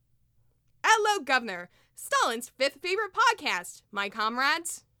Governor, Stalin's fifth favorite podcast, my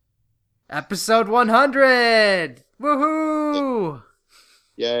comrades. Episode 100! Woohoo!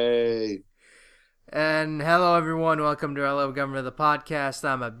 Yay! And hello everyone, welcome to Hello Governor, the podcast.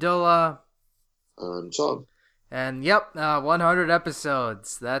 I'm Abdullah. I'm Tom. And yep, 100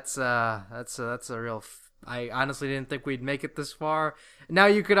 episodes. That's a real... I honestly didn't think we'd make it this far. Now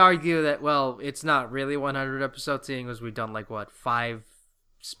you could argue that, well, it's not really 100 episodes, seeing as we've done 5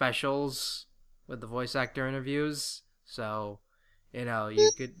 specials with the voice actor interviews. So, you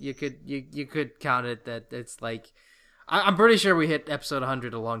could count it that it's I'm pretty sure we hit episode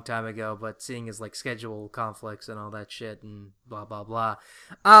 100 a long time ago, but seeing as schedule conflicts and all that shit and blah blah blah.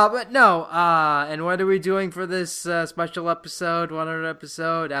 But no, and what are we doing for this special episode, 100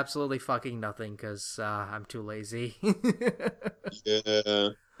 episode? Absolutely fucking nothing, because I'm too lazy. Yeah,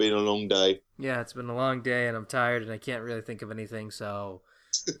 been a long day. Yeah, it's been a long day and I'm tired and I can't really think of anything, so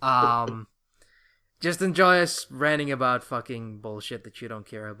just enjoy us ranting about fucking bullshit that you don't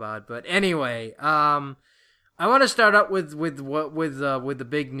care about. But anyway, I want to start out with the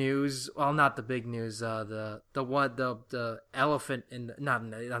big news. Well, not the big news. The elephant in not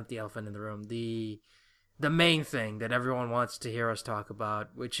the elephant in the room. The main thing that everyone wants to hear us talk about,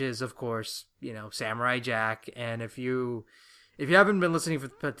 which is of course Samurai Jack. And if you haven't been listening to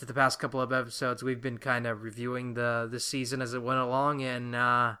the past couple of episodes, we've been kind of reviewing the season as it went along, and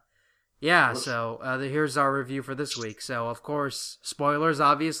So here's our review for this week. So of course, spoilers,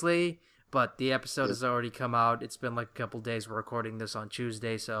 obviously. But the episode has already come out. It's been a couple days. We're recording this on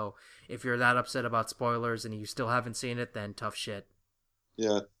Tuesday, so if you're that upset about spoilers and you still haven't seen it, then tough shit.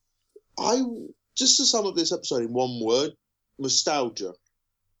 Yeah. Just to sum up this episode in one word, nostalgia.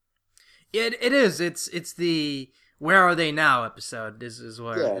 It is. It's the "Where Are They Now" episode is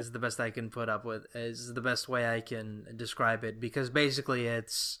the best I can put up with. Is the best way I can describe it, because basically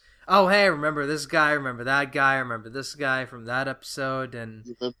it's, oh, hey, remember this guy, remember that guy, remember this guy from that episode, and...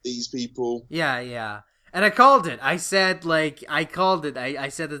 You remember these people? Yeah. And I called it. I said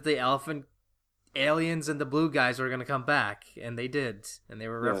that the elephant aliens and the blue guys were going to come back, and they did, and they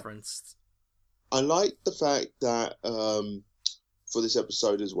were referenced. I like the fact that, for this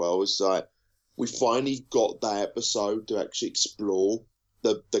episode as well, is that we finally got that episode to actually explore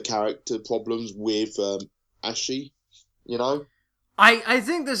the character problems with Ashi, I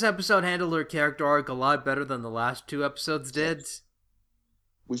think this episode handled her character arc a lot better than the last 2 episodes did.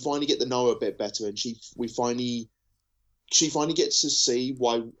 We finally get to know her a bit better, and she finally gets to see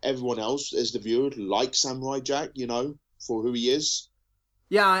why everyone else, as the viewer, likes Samurai Jack, for who he is.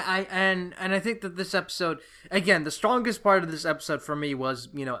 Yeah, I think that this episode, again, the strongest part of this episode for me was,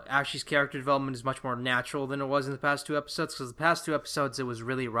 Ashi's character development is much more natural than it was in the past 2 episodes, because the past 2 episodes it was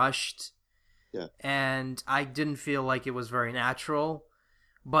really rushed. Yeah. And I didn't feel like it was very natural.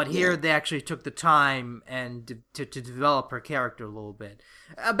 But here they actually took the time and to develop her character a little bit.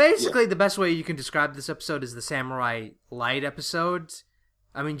 Basically, the best way you can describe this episode is the Samurai Light episode.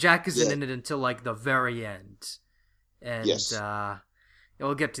 I mean, Jack isn't in it until the very end. And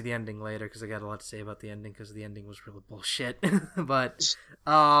we'll get to the ending later, because I got a lot to say about the ending, because the ending was really bullshit. But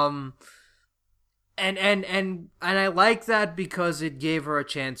And I like that because it gave her a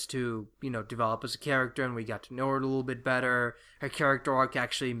chance to, develop as a character, and we got to know her a little bit better. Her character arc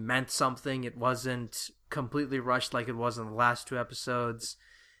actually meant something. It wasn't completely rushed like it was in the last 2 episodes.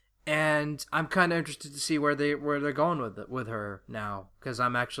 And I'm kind of interested to see where they're going with her now, because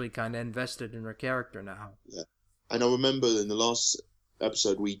I'm actually kind of invested in her character now. Yeah. And I remember in the last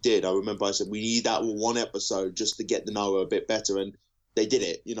episode I said we need that one episode just to get to know her a bit better, and they did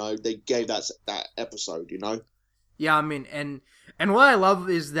it, they gave that episode, Yeah, I mean, and what I love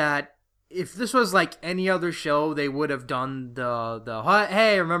is that if this was any other show, they would have done the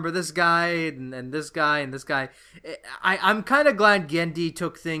hey, remember this guy and this guy and this guy. I'm kind of glad Genndy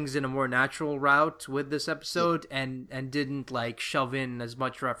took things in a more natural route with this episode and didn't shove in as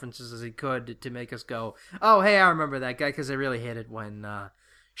much references as he could to make us go, oh, hey, I remember that guy, because I really hate it when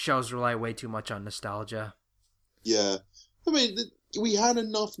shows rely way too much on nostalgia. Yeah. I mean, we had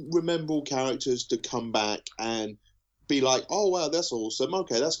enough rememberable characters to come back and be like, oh, wow, that's awesome.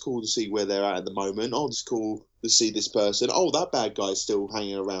 Okay, that's cool to see where they're at the moment. Oh, it's cool to see this person. Oh, that bad guy's still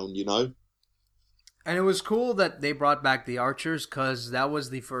hanging around, And it was cool that they brought back the Archers, because that was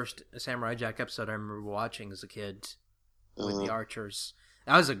the first Samurai Jack episode I remember watching as a kid with the Archers.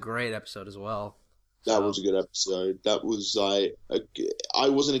 That was a great episode as well. That was a good episode. That was I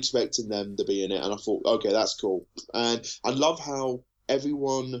wasn't expecting them to be in it, and I thought, okay, that's cool. And I love how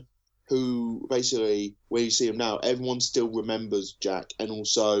everyone who basically, when you see him now, everyone still remembers Jack, and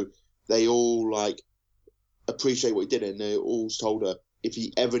also they all appreciate what he did, and they all told her if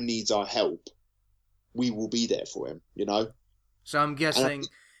he ever needs our help, we will be there for him. You know. So I'm guessing,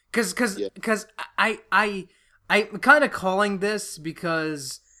 because Yeah. I'm kind of calling this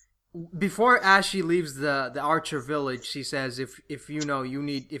because before Ashley leaves the Archer village, she says if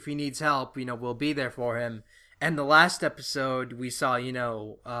he needs help, we'll be there for him. And the last episode we saw,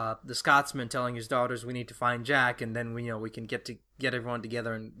 the Scotsman telling his daughters we need to find Jack, and then we can get everyone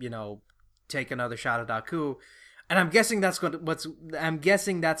together and take another shot at Aku. And I'm guessing that's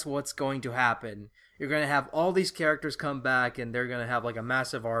what's going to happen. You're going to have all these characters come back, and they're going to have like a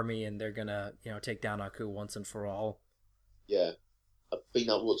massive army, and they're going to take down Aku once and for all. Yeah, I think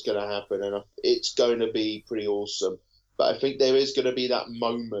that's what's going to happen, and it's going to be pretty awesome. But I think there is going to be that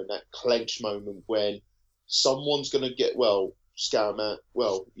moment, that clench moment, when someone's going to get Scaramouche.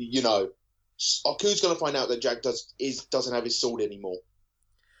 Aku's going to find out that Jack doesn't have his sword anymore.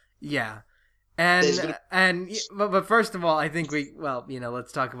 Yeah. But first of all, I think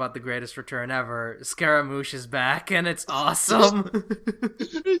let's talk about the greatest return ever. Scaramouche is back, and it's awesome.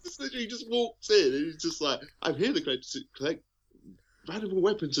 He just walks in, and he's just like, I'm here to collect valuable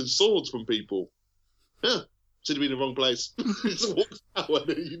weapons and swords from people. Yeah, should have been in the wrong place. He just walks out, and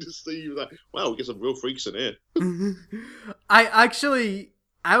then you just see, like, wow, we get some real freaks in here. I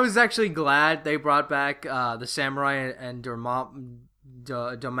was actually glad they brought back the Samurai and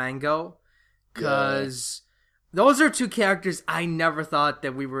Domingo. Because those are two characters I never thought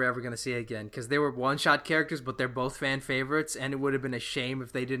that we were ever going to see again. Because they were one-shot characters, but they're both fan favorites, and it would have been a shame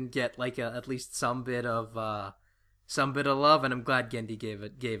if they didn't get like at least some bit of love. And I'm glad Gendy gave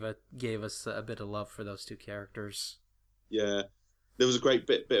us a bit of love for those two characters. Yeah, there was a great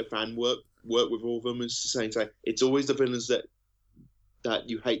bit of fan work with all of them. It's saying it's always the villains that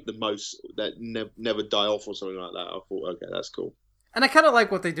you hate the most that never die off or something like that. I thought, okay, that's cool. And I kind of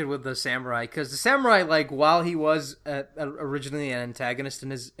like what they did with the Samurai, because the Samurai, like, while he was originally an antagonist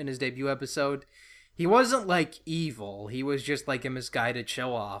in his debut episode, he wasn't like evil. He was just like a misguided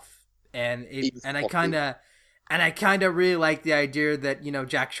show off, and I kind of really like the idea that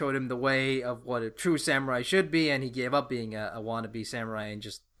Jack showed him the way of what a true samurai should be, and he gave up being a wannabe samurai and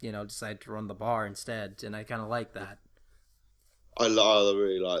just decided to run the bar instead, and I kind of like that. I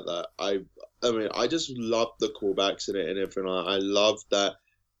really like that. I mean, I just love the callbacks in it and everything. I love that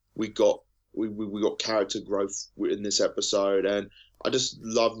we got character growth in this episode, and I just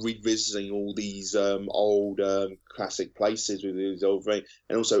love revisiting all these old classic places with these old things,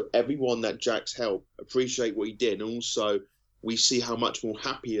 and also everyone that Jack's helped appreciate what he did, and also we see how much more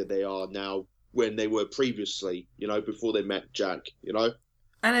happier they are now when they were previously, before they met Jack,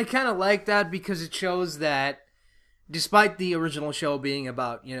 And I kind of like that because it shows that, despite the original show being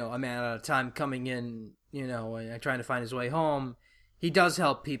about, a man at a time coming in, and trying to find his way home, he does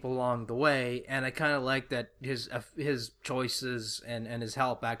help people along the way, and I kind of like that his choices and his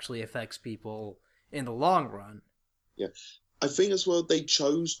help actually affects people in the long run. Yeah. I think as well they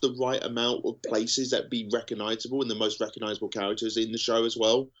chose the right amount of places that be recognizable and the most recognizable characters in the show as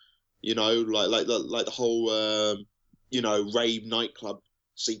well. Like the whole, rave nightclub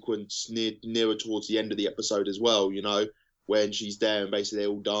sequence nearer towards the end of the episode as well, when she's there and basically they're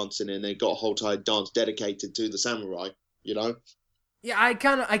all dancing and they got a whole entire dance dedicated to the samurai, Yeah, I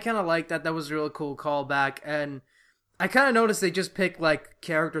kind of like that. That was a really cool callback, and I kind of noticed they just picked like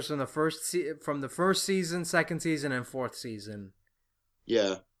characters from the first season, second season, and fourth season.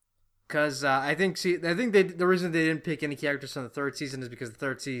 Yeah, because I think the reason they didn't pick any characters from the third season is because the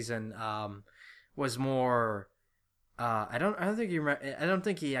third season was more. I don't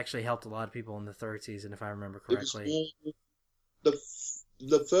think he actually helped a lot of people in the third season, if I remember correctly.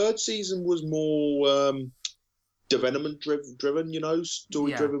 The third season was more development driven,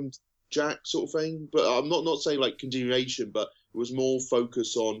 story driven, Jack sort of thing. But I'm not saying like continuation, but it was more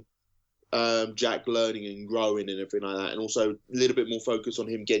focus on Jack learning and growing and everything like that, and also a little bit more focus on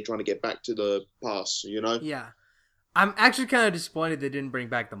him trying to get back to the past. Yeah. I'm actually kind of disappointed they didn't bring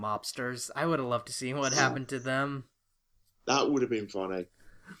back the mobsters. I would have loved to see what happened to them. That would have been funny.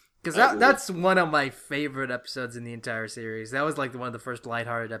 Because that's one of my favorite episodes in the entire series. That was like one of the first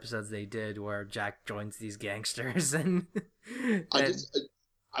lighthearted episodes they did where Jack joins these gangsters. And I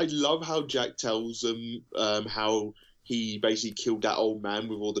love how Jack tells them how he basically killed that old man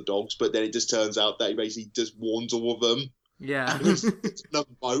with all the dogs, but then it just turns out that he basically just warns all of them. Yeah. And he's in a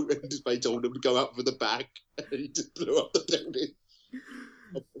boat and just told them to go out for the back, and he just blew up the building.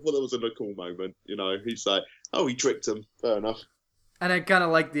 I thought that was a cool moment, He's like, oh, he tricked him. Fair enough. And I kind of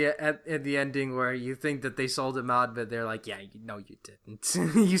like the ending where you think that they sold him out, but they're like, yeah, no, you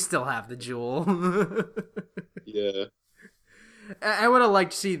didn't. You still have the jewel. Yeah. I would have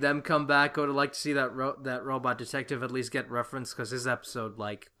liked to see them come back. I would have liked to see that robot detective at least get reference, because his episode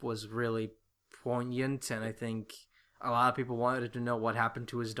was really poignant, and I think a lot of people wanted to know what happened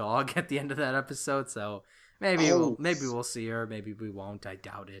to his dog at the end of that episode. So maybe we'll see her, maybe we won't. I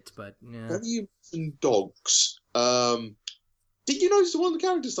doubt it, but yeah. Have you mentioned dogs? Did you notice one of the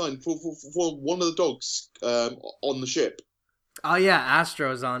character design for one of the dogs on the ship? Oh yeah,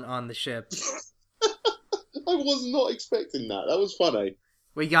 Astro's on the ship. I was not expecting that. That was funny.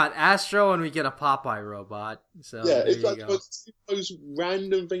 We got Astro and we get a Popeye robot. So yeah, it's like the most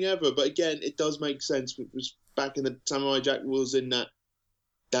random thing ever. But again, it does make sense. It was back in the Samurai Jack was in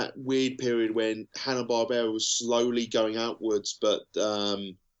that weird period when Hanna-Barbera was slowly going outwards, but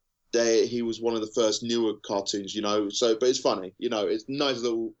he was one of the first newer cartoons, you know. So, but it's funny, you know. It's nice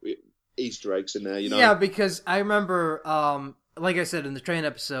little Easter eggs in there, you know. Yeah, because I remember, like I said in the train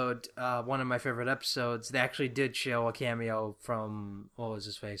episode, one of my favorite episodes, they actually did show a cameo from what was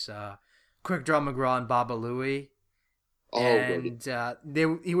his face, Quick Draw McGraw and Baba Louie. Oh, and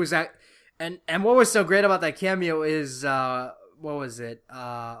he was at, and what was so great about that cameo is what was it?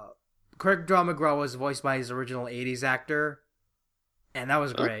 Quick Draw McGraw was voiced by his original '80s actor, and that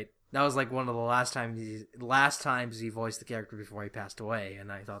was great. That was like one of the last times he voiced the character before he passed away,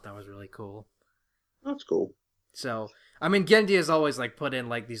 and I thought that was really cool. That's cool. So, I mean, Gendy has always like put in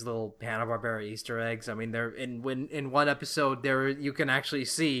like these little Hanna-Barbera Easter eggs. I mean, they're in one episode there you can actually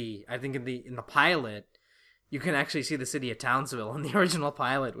see, I think in the pilot, you can actually see the city of Townsville in the original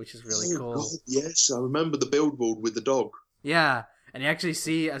pilot, which is really cool. God, yes, I remember the billboard with the dog. Yeah, and you actually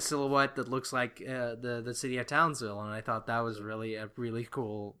see a silhouette that looks like the city of Townsville, and I thought that was really a really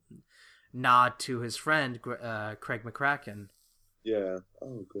cool nod to his friend Craig McCracken. Yeah.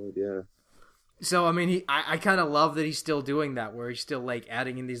 Oh, good. Yeah. So I mean, I kind of love that he's still doing that, where he's still like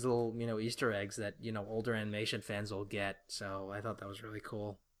adding in these little Easter eggs that older animation fans will get. So I thought that was really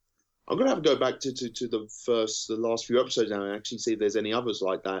cool. I'm gonna have to go back to the last few episodes now and actually see if there's any others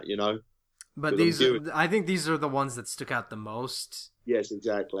like that, you know. But I think these are the ones that stuck out the most. Yes,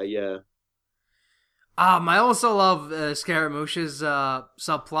 exactly. Yeah. I also love Scaramouche's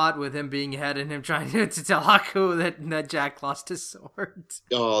subplot with him being ahead and him trying to tell Haku that Jack lost his sword.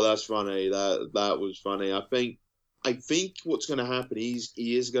 Oh, that's funny. That was funny. I think what's going to happen he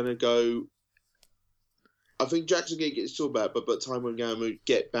is going to go. I think Jack's going to get his sword back, but by the time when Gamu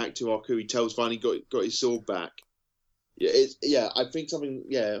get back to Haku, he tells finally got his sword back. Yeah, I think something.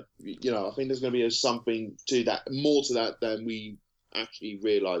 Yeah, I think there's going to be something to that, more to that than we actually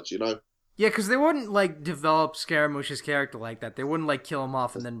realize. You know. Yeah, because they wouldn't like develop Scaramouche's character like that. They wouldn't like kill him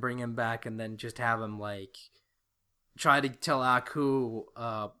off and then bring him back and then just have him like try to tell Aku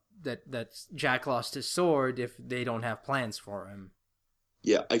that Jack lost his sword if they don't have plans for him.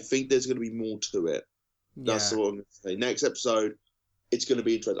 Yeah, I think there's going to be more to it. That's what I'm going to say. Next episode, it's going to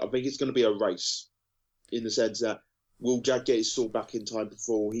be interesting. I think it's going to be a race in the sense that will Jack get his sword back in time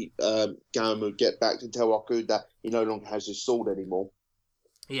before Gamu get back and tell Aku that he no longer has his sword anymore.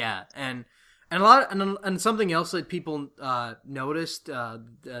 Yeah, and a lot and something else that people noticed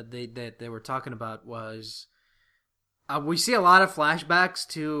they were talking about was we see a lot of flashbacks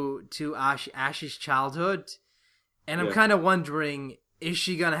to Ash's childhood, and I'm kind of wondering, is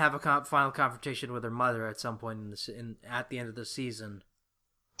she gonna have a final confrontation with her mother at some point at the end of the season?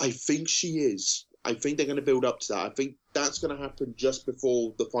 I think she is. I think they're going to build up to that. I think that's going to happen just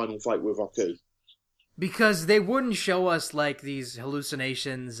before the final fight with Aku. Because they wouldn't show us like these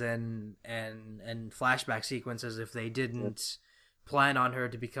hallucinations and flashback sequences if they didn't plan on her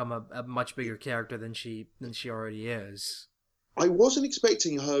to become a much bigger character than she already is. I wasn't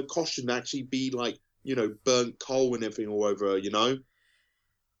expecting her costume to actually be like, burnt coal and everything all over her,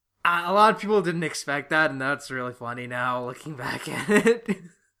 A lot of people didn't expect that, and that's really funny now looking back at it.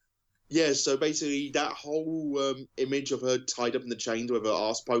 Yeah, so basically that whole image of her tied up in the chains with her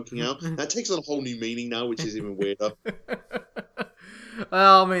ass poking out, that takes on a whole new meaning now, which is even weirder.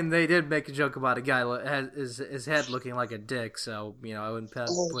 Well, I mean, they did make a joke about a guy his head looking like a dick, so, I wouldn't put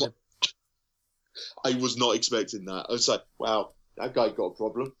it... I was not expecting that. I was like, wow, that guy got a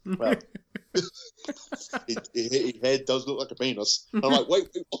problem. Well, his head does look like a penis. I'm like, wait,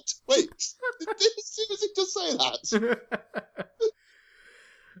 what? Wait, did seriously just say that?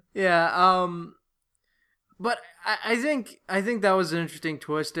 Yeah, but I think that was an interesting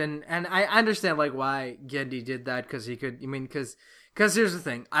twist, and I understand like why Gendy did that, because he could. I mean, because here's the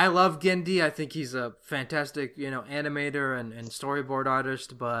thing, I love Gendy. I think he's a fantastic animator and storyboard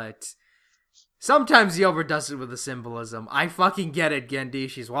artist, but sometimes he overdoes it with the symbolism. I fucking get it, Gendy.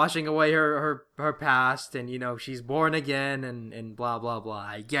 She's washing away her past, and she's born again, and blah blah blah.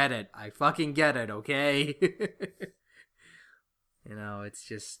 I get it. I fucking get it. Okay. It's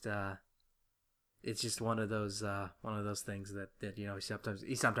just, It's just one of those things that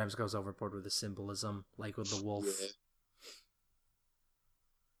he sometimes goes overboard with the symbolism, like with the wolf.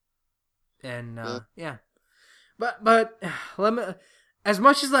 Yeah. And yeah. But let me, as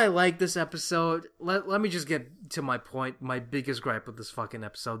much as I like this episode, let me just get to my point. My biggest gripe with this fucking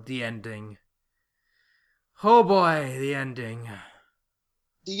episode: the ending. Oh boy, the ending.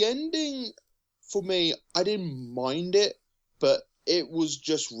 The ending, for me, I didn't mind it, but it was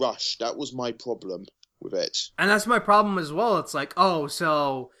just rushed. That was my problem with it. And that's my problem as well. It's like, oh,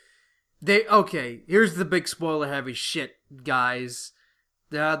 so here's the big spoiler heavy shit, guys.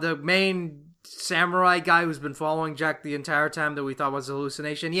 The main samurai guy who's been following Jack the entire time that we thought was a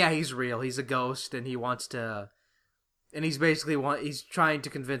hallucination, yeah, he's real. He's a ghost, and he's trying to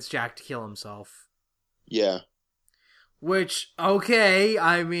convince Jack to kill himself. Yeah. Which, okay,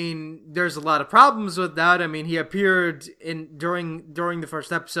 I mean, there's a lot of problems with that. I mean, he appeared during the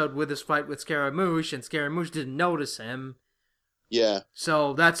first episode with his fight with Scaramouche, and Scaramouche didn't notice him. Yeah.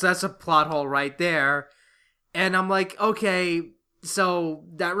 So that's a plot hole right there. And I'm like, okay, so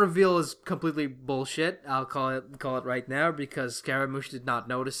that reveal is completely bullshit. I'll call it right now, because Scaramouche did not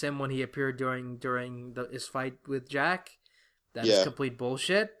notice him when he appeared during his fight with Jack. That is complete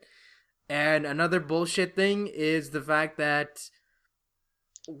bullshit. And another bullshit thing is the fact that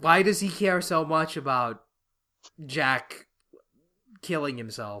why does he care so much about Jack killing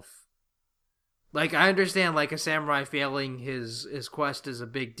himself? Like, I understand, like, a samurai failing his quest is a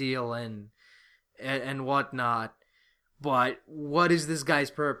big deal and whatnot, but what is this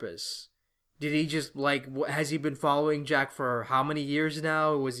guy's purpose? Did he just, like, has he been following Jack for how many years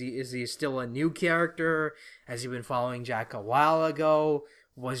now? Is he still a new character? Has he been following Jack a while ago?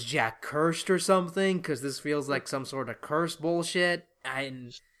 Was Jack cursed or something? Because this feels like some sort of curse bullshit. I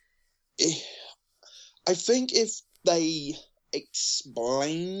think if they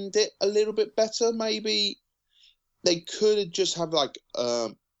explained it a little bit better, maybe they could just have like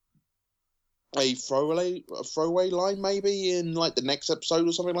a throwaway line, maybe in like the next episode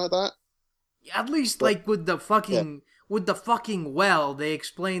or something like that. At least, like with the fucking well, they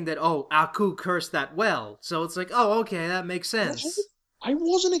explained that Aku cursed that well, so it's like, oh, okay, that makes sense. I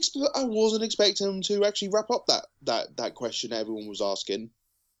wasn't expecting them to actually wrap up that question everyone was asking.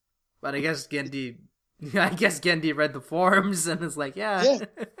 But I guess Gendy read the forums and was like, yeah. Yeah.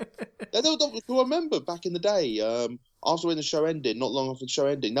 I remember back in the day, after when the show ended, not long after the show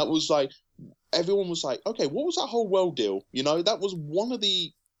ending, that was like, everyone was like, okay, what was that whole world deal? You know, that was one of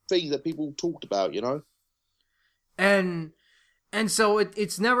the things that people talked about, you know? And so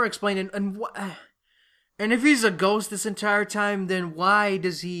it's never explained, and if he's a ghost this entire time, then why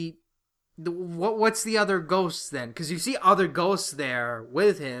does he... What's the other ghosts then? Because you see other ghosts there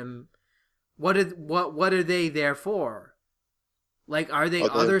with him. What are they there for? Like, are they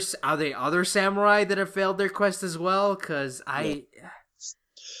other samurai that have failed their quest as well? Because I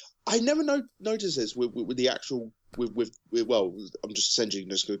never noticed this with the actual with well, I'm just essentially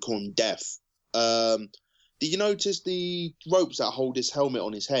just going to call him Death. Did you notice the ropes that hold his helmet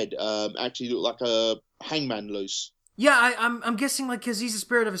on his head actually look like a hangman loose? Yeah, I'm guessing, like, because he's a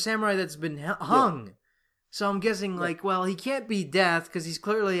spirit of a samurai that's been hung. Yeah. So I'm guessing, like, well, he can't be Death because he's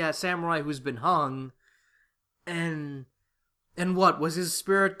clearly a samurai who's been hung. And what was his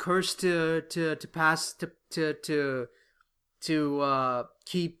spirit cursed to pass to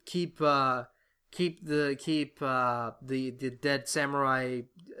keep the dead samurai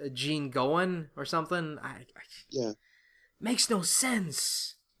gene going or something? Yeah, makes no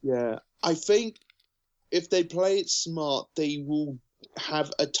sense. Yeah, I think if they play it smart, they will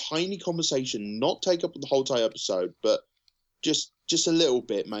have a tiny conversation, not take up the whole entire episode, but just a little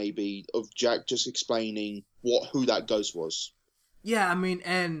bit maybe of Jack just explaining who that ghost was. Yeah, I mean,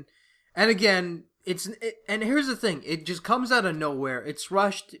 and again, and here's the thing, it just comes out of nowhere. It's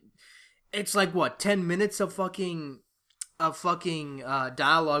rushed. It's like, what, 10 minutes of fucking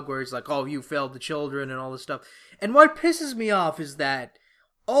dialogue where it's like, oh, you failed the children and all this stuff. And what pisses me off is that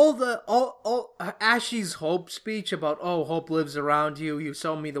all Ashley's Hope speech about, oh, hope lives around you, you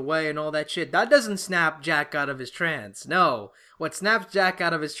show me the way and all that shit, that doesn't snap Jack out of his trance. No. What snaps Jack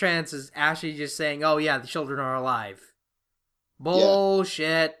out of his trance is Ashley just saying, oh yeah, the children are alive.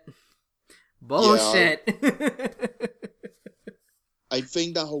 Bullshit. Yeah. Bullshit. Yeah. I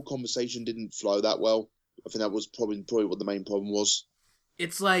think that whole conversation didn't flow that well. I think that was probably what the main problem was.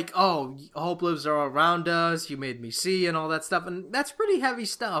 It's like, oh, hope lives all around us, you made me see, and all that stuff, and that's pretty heavy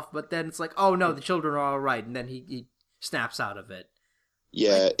stuff, but then it's like, oh no, the children are alright, and then he snaps out of it.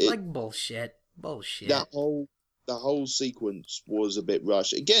 Yeah. Like bullshit. Bullshit. That whole sequence was a bit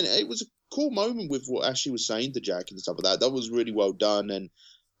rushed. Again, it was a cool moment with what Ashley was saying to Jack and stuff like that. That was really well done, and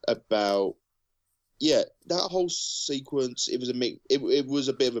about yeah, that whole sequence, it was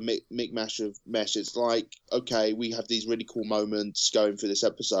a bit of a micmash of mesh. It's like, okay, we have these really cool moments going through this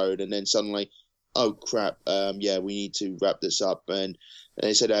episode, and then suddenly, oh crap, yeah, we need to wrap this up. And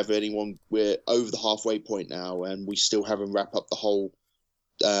they said, have anyone, we're over the halfway point now, and we still haven't wrapped up the whole,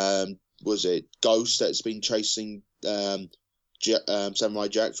 was it Ghost that's been chasing Samurai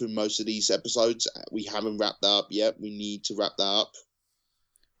Jack through most of these episodes? We haven't wrapped that up yet. We need to wrap that up.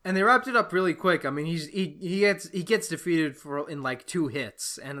 And they wrapped it up really quick. I mean, he gets defeated in like 2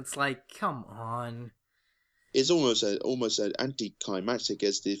 hits, and it's like, come on. It's almost an anticlimactic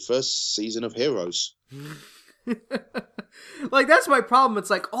as the first season of Heroes. Like, that's my problem.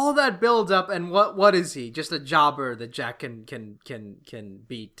 It's like all that build up, and what is he? Just a jobber that Jack can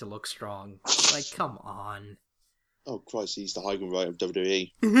beat to look strong. Like, come on. Oh Christ, he's the Hagen Wright of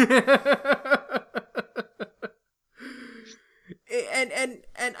WWE.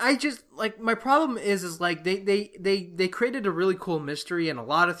 And I just, like, my problem is like they created a really cool mystery and a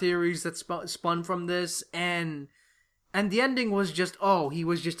lot of theories that spun from this, and the ending was just, oh, he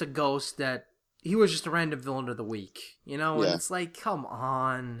was just a ghost, that he was just a random villain of the week, you know? Yeah. And it's like, come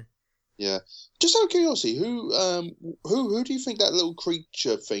on. Yeah. Just out of curiosity, who do you think that little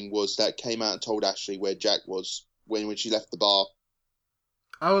creature thing was that came out and told Ashley where Jack was when she left the bar?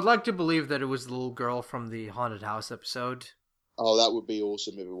 I would like to believe that it was the little girl from the haunted house episode. Oh, that would be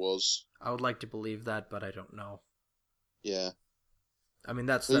awesome if it was. I would like to believe that, but I don't know. Yeah. I mean,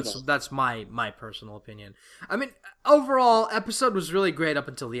 that's my personal opinion. I mean, overall, episode was really great up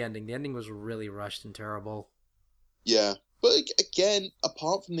until the ending. The ending was really rushed and terrible. Yeah. But again,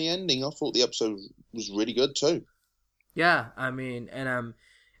 apart from the ending, I thought the episode was really good too. Yeah, I mean, and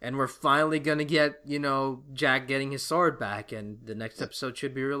we're finally gonna get, you know, Jack getting his sword back, and the next episode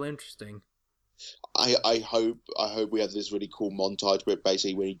should be really interesting. I hope we have this really cool montage where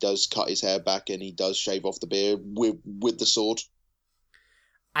basically when he does cut his hair back and he does shave off the beard with the sword.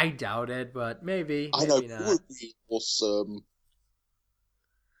 I doubt it, but maybe not. It would be awesome.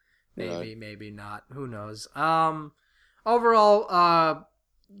 Maybe not. Who knows? Overall,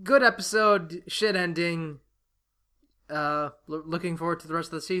 good episode, shit ending. Looking forward to the rest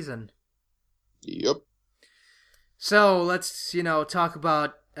of the season. Yep. So let's, talk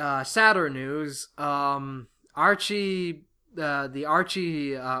about sadder news. Archie, the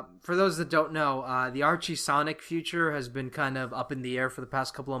Archie, for those that don't know, the Archie Sonic future has been kind of up in the air for the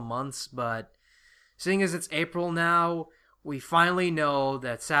past couple of months, but seeing as it's April now, we finally know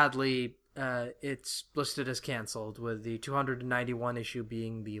that sadly, it's listed as canceled, with the 291 issue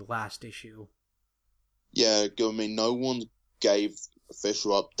being the last issue. Yeah, I mean, no one gave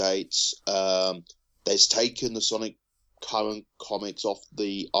official updates. They've taken the Sonic current comics off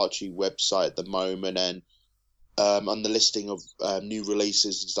the Archie website at the moment, and on the listing of new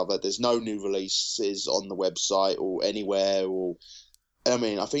releases and stuff like that, there's no new releases on the website or anywhere. Or I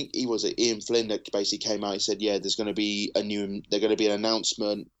mean, I think Ian Flynn that basically came out. He said, "Yeah, there's going to be an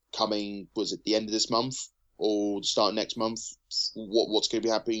announcement coming. Was it the end of this month or the start of next month? What's going to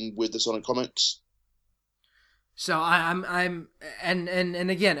be happening with the Sonic comics?" So I'm and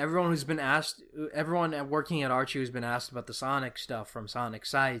again, everyone working at Archie who's been asked about the Sonic stuff from Sonic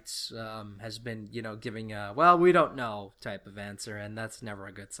Sites has been, giving a, well, we don't know type of answer, and that's never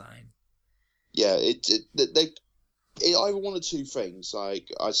a good sign. Yeah, they either one or two things. Like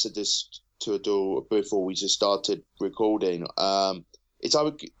I said this to Adore before we just started recording. It's I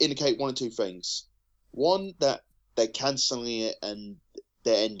would indicate one or two things. One, that they're cancelling it and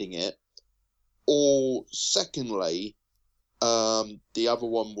they're ending it. Or secondly, the other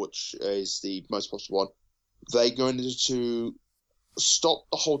one, which is the most possible one, they're going to stop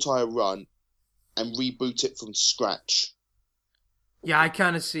the whole entire run and reboot it from scratch. Yeah, I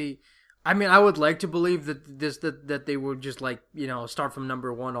kind of see. I mean, I would like to believe that they would just start from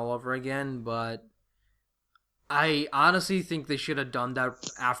number 1 all over again, but I honestly think they should have done that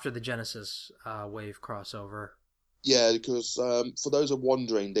after the Genesis wave crossover. Yeah, because for those who are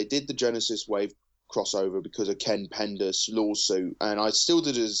wondering, they did the Genesis wave crossover because of Ken Penders' lawsuit, and I still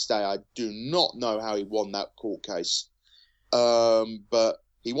to this day I do not know how he won that court case. But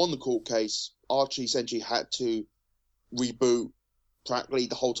he won the court case. Archie essentially had to reboot practically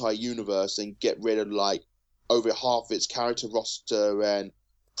the whole entire universe and get rid of over half of its character roster and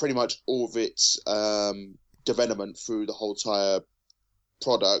pretty much all of its development through the whole entire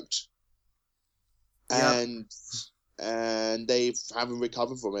product. Yep. And they haven't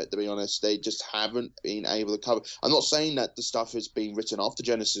recovered from it, to be honest. They just haven't been able to cover. I'm not saying that the stuff has been written after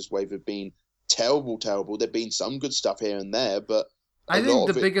Genesis Wave have been terrible. There've been some good stuff here and there, but I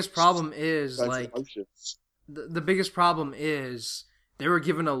think the biggest problem is the biggest problem is they were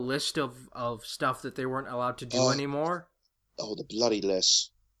given a list of stuff that they weren't allowed to do anymore. Oh, the bloody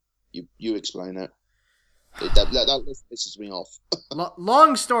list. You explain it. That list pisses me off.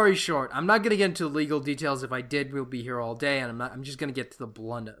 Long story short, I'm not going to get into legal details. If I did, we'll be here all day, and I'm just going to get to the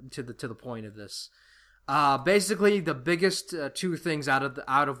blunt to the point of this. Basically, the biggest two things out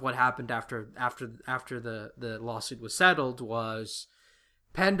of what happened after the lawsuit was settled was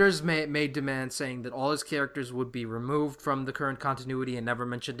Penders made demands saying that all his characters would be removed from the current continuity and never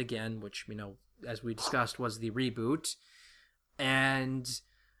mentioned again, which, as we discussed, was the reboot. And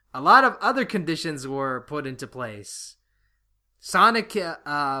a lot of other conditions were put into place.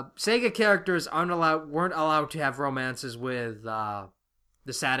 Sega characters weren't allowed to have romances with the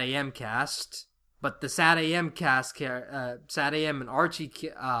Sad AM cast, but the Sad AM Sad AM and Archie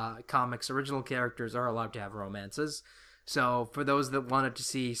comics original characters are allowed to have romances. So for those that wanted to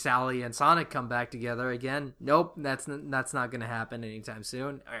see Sally and Sonic come back together again, nope, that's not going to happen anytime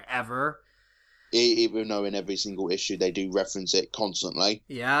soon or ever. Even though in every single issue they do reference it constantly.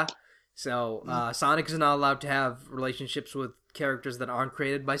 Yeah. So Sonic is not allowed to have relationships with characters that aren't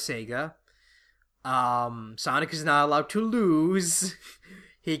created by Sega. Sonic is not allowed to lose.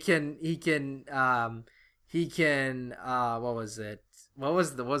 He can what was it? What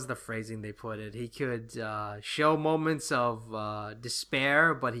was the phrasing they put it? He could show moments of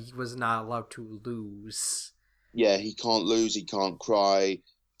despair, but he was not allowed to lose. Yeah, he can't lose, he can't cry.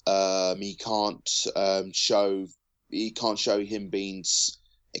 He can't show him being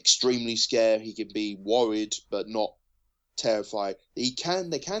extremely scared. He can be worried but not terrified. They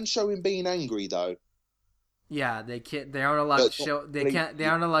can show him being angry though. Yeah, they can't. They aren't allowed to show. They can't. They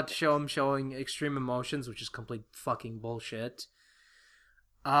aren't allowed to show him showing extreme emotions, which is complete fucking bullshit.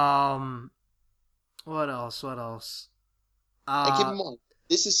 What else? And keep in mind,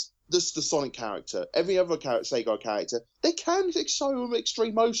 this is the Sonic character. Every other Sega character, they can show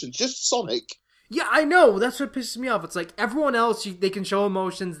extreme emotions. Just Sonic. Yeah, I know. That's what pisses me off. It's like everyone else, they can show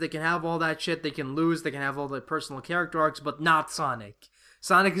emotions, they can have all that shit, they can lose, they can have all the personal character arcs, but not Sonic.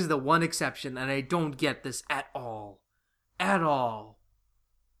 Sonic is the one exception, and I don't get this at all. At all.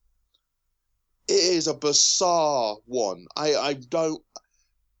 It is a bizarre one. I don't...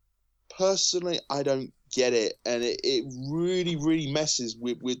 Personally, I don't get it, and it really, really messes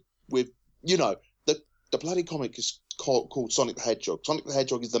with the bloody comic is called Sonic the Hedgehog. Sonic the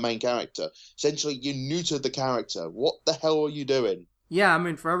Hedgehog is the main character. Essentially, you neutered the character. What the hell are you doing? Yeah, I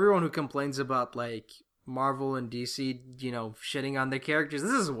mean, for everyone who complains about, like, Marvel and DC, shitting on their characters,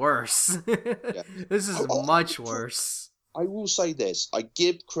 this is worse. Yeah. This is much worse. I will say this. I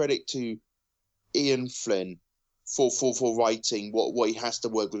give credit to Ian Flynn for writing what he has to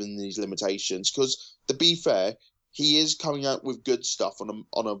work within these limitations. Because, to be fair, he is coming out with good stuff on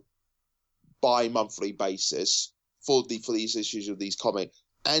a bi-monthly basis for these issues of these comics,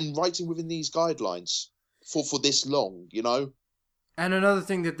 and writing within these guidelines for this long, And another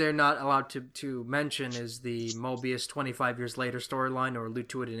thing that they're not allowed to mention is the Mobius 25 years later storyline, or allude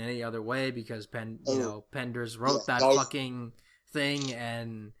to it in any other way, because Penders wrote fucking thing,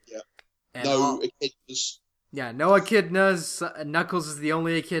 and no echidnas. Yeah, no echidnas. Knuckles is the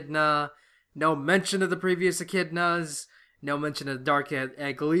only echidna. No mention of the previous echidnas. No mention of the Dark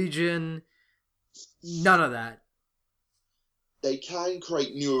Egg Legion. None of that. They can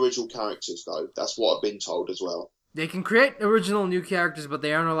create new original characters, though. That's what I've been told as well. They can create original new characters, but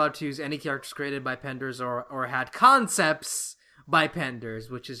they aren't allowed to use any characters created by Penders or had concepts by Penders,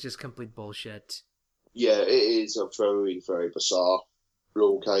 which is just complete bullshit. Yeah, it is a very, very bizarre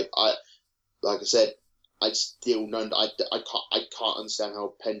law case. Like I said, I still don't. I can't understand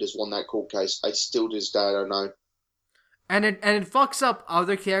how Penders won that court case. I still to this day I don't know. And it fucks up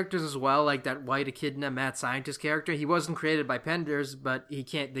other characters as well, like that white echidna mad scientist character. He wasn't created by Penders, but they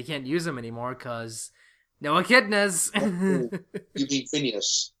can't use him anymore because no echidnas. You mean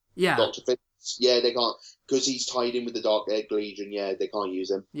Phineas? Yeah. Dr. Phineas. Yeah, they can't, because he's tied in with the Dark Egg Legion. Yeah, they can't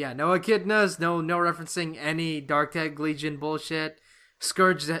use him. Yeah, no echidnas, no referencing any Dark Egg Legion bullshit.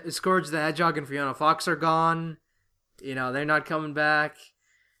 Scourge the Hedgehog and Fiona Fox are gone. They're not coming back.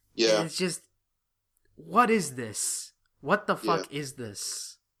 Yeah. And it's just, what is this? What the fuck is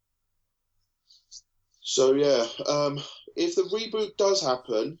this? So yeah, if the reboot does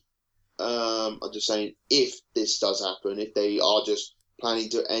happen, I'm just saying, if this does happen, if they are just planning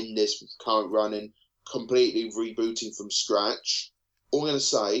to end this current run and completely rebooting from scratch, all I'm going to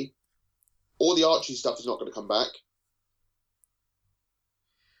say, all the Archie stuff is not going to come back.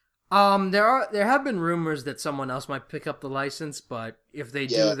 There have been rumors that someone else might pick up the license, but if they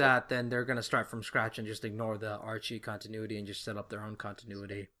do that, then they're gonna start from scratch and just ignore the Archie continuity and just set up their own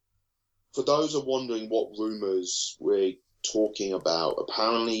continuity. For those who are wondering what rumors we're talking about.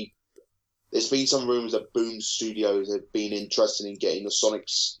 Apparently, there's been some rumors that Boom Studios have been interested in getting the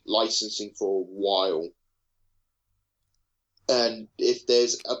Sonic's licensing for a while. And if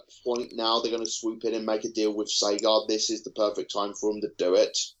there's a point now they're going to swoop in and make a deal with Sega, this is the perfect time for them to do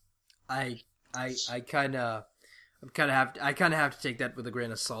it. I kind of have to take that with a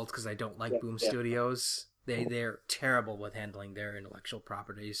grain of salt because I don't like Boom Studios. They're terrible with handling their intellectual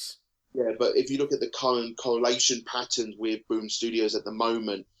properties. Yeah, but if you look at the current correlation patterns with Boom Studios at the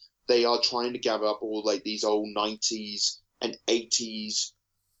moment, they are trying to gather up all like these old 90s and 80s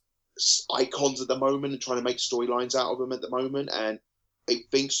icons at the moment and trying to make storylines out of them at the moment. And I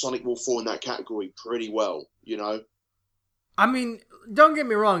think Sonic will fall in that category pretty well, you know? I mean, don't get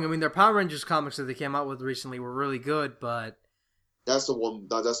me wrong. I mean, their Power Rangers comics that they came out with recently were really good, but that's the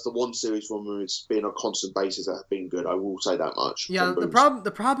one series from them. It's been a constant basis that have been good. I will say that much. Yeah,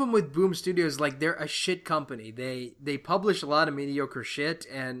 the problem with Boom Studios, like, they're a shit company. They publish a lot of mediocre shit,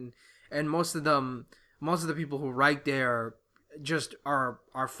 and most of the people who write there just are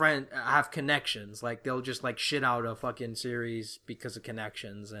friend have connections. Like, they'll just like shit out a fucking series because of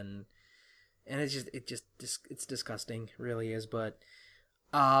connections, and it's disgusting, it really is. But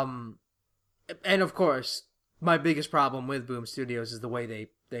and of course, my biggest problem with Boom Studios is the way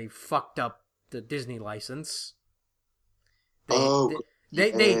they fucked up the Disney license.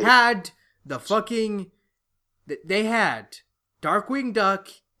 They had the fucking they had Darkwing Duck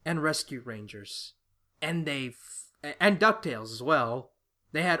and Rescue Rangers, and and DuckTales as well.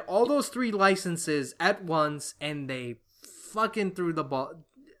 They had all those 3 licenses at once, and they fucking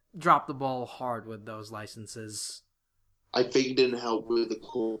dropped the ball hard with those licenses. I think it didn't help with the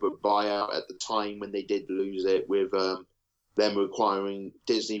corporate buyout at the time when they did lose it with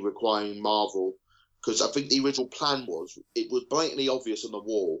Disney requiring Marvel. Because I think the original plan was blatantly obvious on the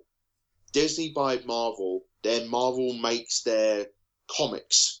wall. Disney buys Marvel, then Marvel makes their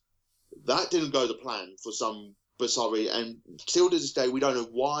comics. That didn't go to plan for some bizarre reason, and still to this day we don't know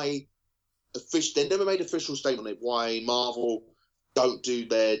why. They never made an official statement on it why Marvel don't do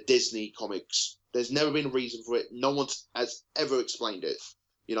their Disney comics. There's never been a reason for it. No one has ever explained it,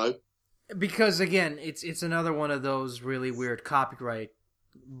 you know? Because, again, it's another one of those really weird copyright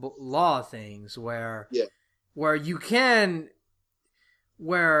law things where you can...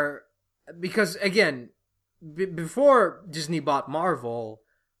 Because, again, before Disney bought Marvel,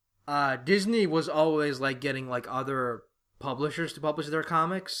 Disney was always, like, getting, like, other publishers to publish their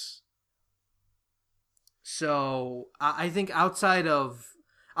comics. So, I think outside of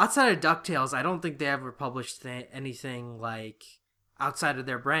DuckTales, I don't think they ever published anything like outside of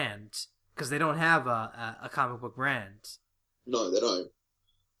their brand because they don't have a comic book brand. No, they don't.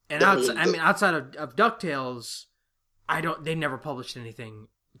 And outside of DuckTales, they never published anything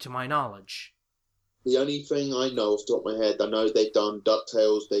to my knowledge. The only thing I know off the top of my head, I know they've done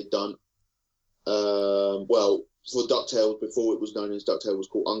DuckTales. They've done for DuckTales before it was known as DuckTales was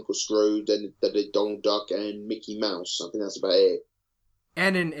called Uncle Scrooge. Then they did Donald Duck and Mickey Mouse. I think that's about it.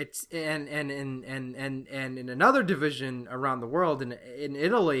 And in another division around the world, in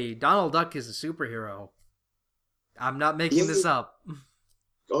Italy, Donald Duck is a superhero. I'm not making this up.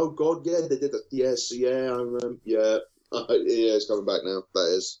 Oh God, yeah, they did that. Yes, yeah, I remember. Yeah, it's coming back now.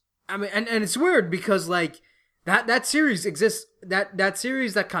 That is. I mean, and it's weird because like that series exists. That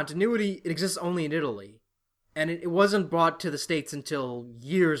series, that continuity, it exists only in Italy. And it wasn't brought to the States until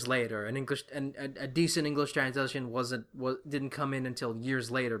years later. And a decent English translation didn't come in until years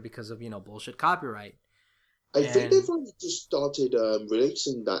later because of bullshit copyright. I think they've only just started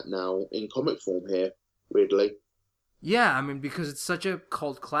releasing that now in comic form here. Weirdly. Yeah, I mean because it's such a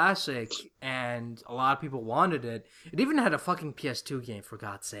cult classic, and a lot of people wanted it. It even had a fucking PS2 game, for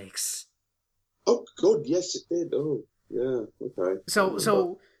God's sakes. Oh God, yes it did. Oh yeah, okay.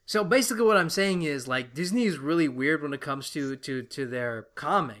 So basically what I'm saying is, like, Disney is really weird when it comes to their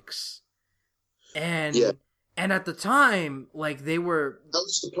comics. And at the time, like, they were... That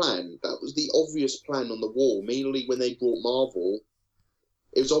was the plan. That was the obvious plan on the wall. Mainly when they brought Marvel,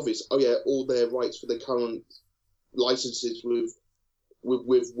 it was obvious, oh yeah, all their rights for the current licenses with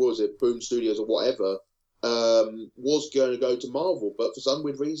was it, Boom Studios or whatever, was going to go to Marvel. But for some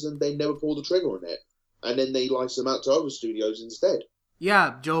weird reason, they never pulled the trigger on it. And then they licensed them out to other studios instead.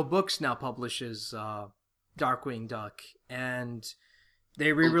 Yeah, Joe Books now publishes Darkwing Duck, and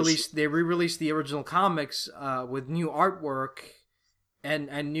they re-released the original comics with new artwork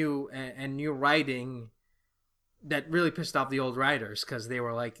and new writing that really pissed off the old writers because they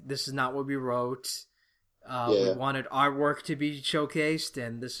were like, "This is not what we wrote. We wanted artwork to be showcased,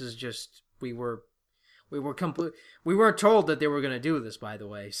 and this is just we weren't told that they were going to do this, by the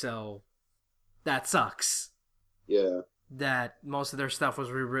way, so that sucks." Yeah. that most of their stuff was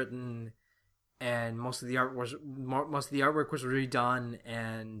rewritten, and most of the artwork was redone,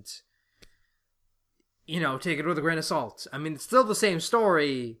 and take it with a grain of salt. I mean, it's still the same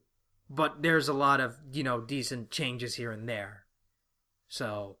story, but there's a lot of decent changes here and there.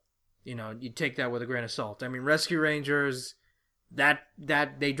 So, you take that with a grain of salt. I mean, Rescue Rangers, that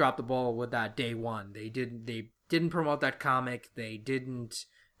they dropped the ball with that day one. They didn't promote that comic. They didn't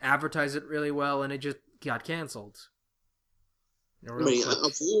advertise it really well, and it just got canceled. I mean, out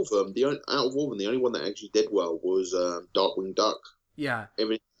of all of them, the only one that actually did well was Darkwing Duck. Yeah. I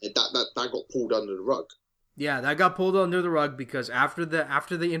mean, that got pulled under the rug. Yeah, that got pulled under the rug because after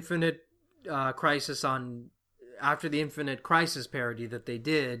the Infinite Crisis parody that they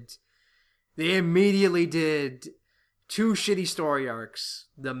did, they immediately did 2 shitty story arcs: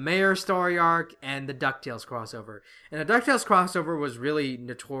 the Mayor story arc and the DuckTales crossover. And the DuckTales crossover was really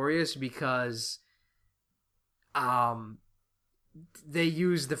notorious because they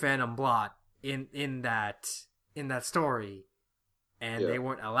used the Phantom Blot in that story, and they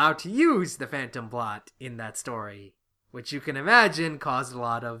weren't allowed to use the Phantom Blot in that story, which you can imagine caused a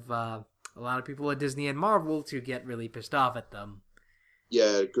lot of people at Disney and Marvel to get really pissed off at them.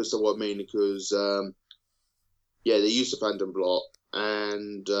 Yeah, because they used the Phantom Blot,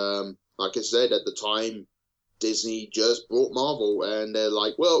 and like I said, at the time, Disney just bought Marvel, and they're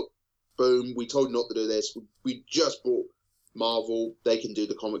like, well, boom, we told you not to do this. We just bought Marvel. They can do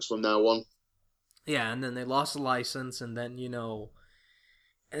the comics from now on. Yeah, and then they lost the license, and then, and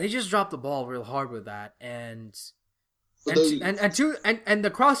they just dropped the ball real hard with that, and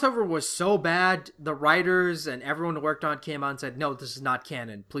the crossover was so bad, the writers and everyone who worked on it came out and said, no, this is not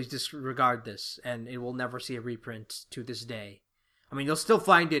canon. Please disregard this, and it will never see a reprint to this day. I mean, you'll still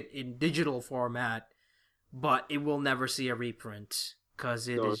find it in digital format, but it will never see a reprint, because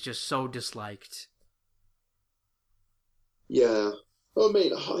it is just so disliked. Yeah. I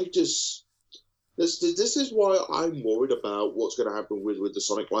mean, This is why I'm worried about what's going to happen with the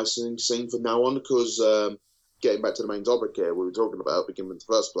Sonic licensing scene from now on, because getting back to the main topic here we were talking about, beginning in the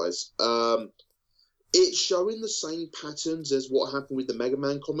first place, it's showing the same patterns as what happened with the Mega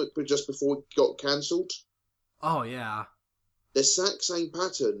Man comic book just before it got cancelled. Oh, yeah. The exact same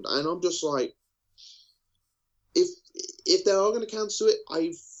pattern, and I'm just like, if they are going to cancel it,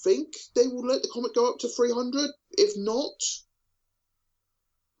 I think they will let the comic go up to 300. If not,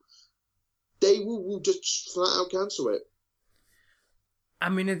 they will just flat out cancel it. I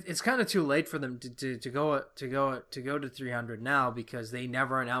mean, it's kind of too late for them to go to 300 now, because they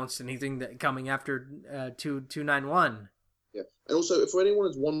never announced anything that coming after 291. Yeah, and also, if anyone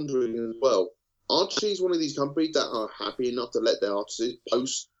is wondering as well, Archie is one of these companies that are happy enough to let their artists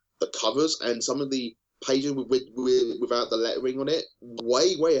post the covers and some of the pages without the lettering on it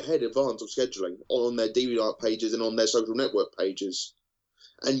way ahead in advance of scheduling on their DeviantArt pages and on their social network pages.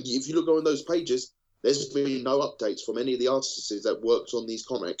 And if you look on those pages, there's been no updates from any of the artists that worked on these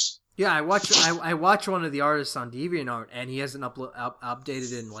comics. Yeah, I watch one of the artists on DeviantArt, and he hasn't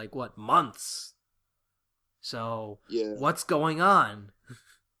updated in months. So yeah, what's going on?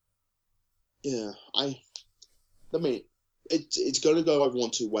 Yeah, I mean, it's going to go over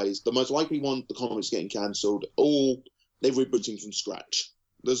one two ways. The most likely one, the comics getting cancelled, or they're rebooting from scratch.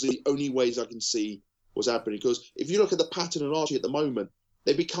 Those are the only ways I can see what's happening. Because if you look at the pattern of Archie at the moment,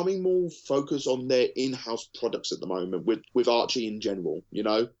 they're becoming more focused on their in-house products at the moment with Archie in general,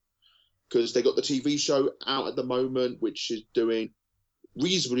 because they got the TV show out at the moment, which is doing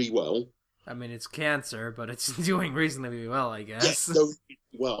reasonably well. I mean, it's cancer, but it's doing reasonably well, I guess. Yeah,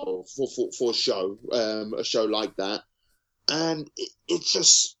 well for a show like that, and it's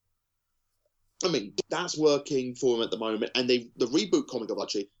just, I mean, that's working for them at the moment. And the reboot comic of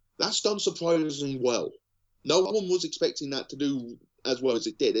Archie, that's done surprisingly well. No one was expecting that to do as well as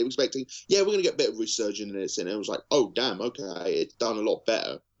it did. They were expecting, we're going to get a bit of resurgence in this, and it was like, oh damn, okay, it's done a lot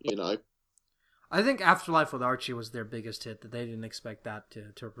better, I think Afterlife with Archie was their biggest hit, that they didn't expect that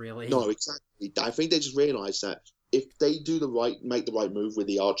to really... No, exactly. I think they just realised that if they make the right move with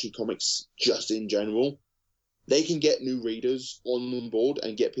the Archie comics just in general, they can get new readers on board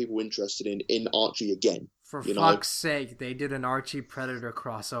and get people interested in Archie again. For fuck's sake, they did an Archie Predator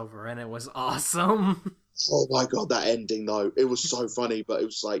crossover, and it was awesome. Oh my god, that ending though. It was so funny, but it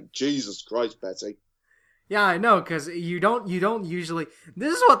was like, Jesus Christ, Betty. Yeah, I know, because you don't usually...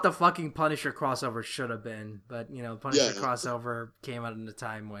 This is what the fucking Punisher crossover should have been, but, Punisher crossover came out in a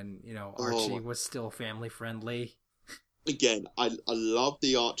time when, Archie was still family-friendly. Again, I love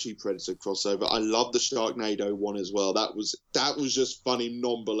the Archie Predator crossover. I love the Sharknado one as well. That was just funny,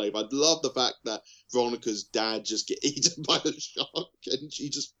 non-belief. I love the fact that Veronica's dad just get eaten by the shark and she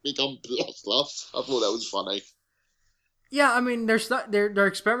just become blah. I thought that was funny. Yeah, I mean they're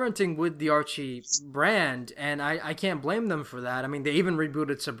experimenting with the Archie brand, and I can't blame them for that. I mean they even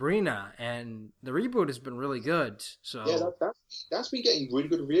rebooted Sabrina, and the reboot has been really good. So Yeah, that's been getting really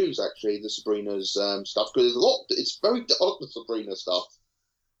good reviews actually. The Sabrina's stuff because there's a lot. It's very dark the Sabrina stuff.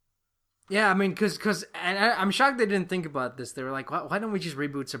 yeah, I mean because and I'm shocked they didn't think about this. They were like, why don't we just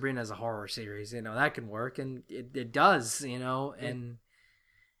reboot Sabrina as a horror series? You know that can work, and it does. You know, and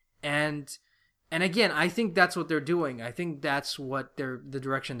and again, I think that's what they're doing. I think that's what the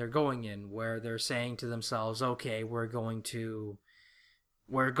direction they're going in, where they're saying to themselves, okay, we're going to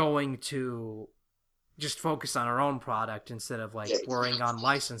just focus on our own product instead of like worrying on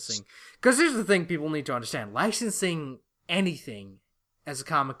licensing. Because here's the thing people need to understand. Licensing anything as a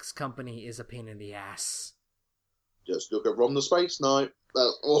comics company is a pain in the ass. Just look at Rom the Space Knight.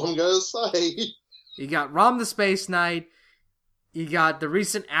 That's all I'm going to say. You got Rom the Space Knight. You got the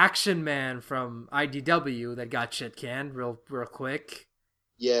recent Action Man from IDW that got shit canned real quick.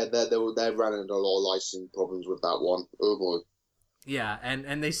 Yeah, they ran into a lot of licensing problems with that one. Oh boy. Yeah,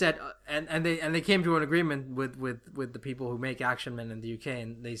 and they said and they came to an agreement with the people who make Action Men in the UK,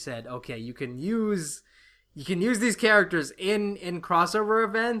 and they said, okay, you can use these characters in crossover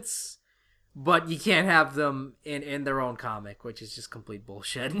events, but you can't have them in their own comic, which is just complete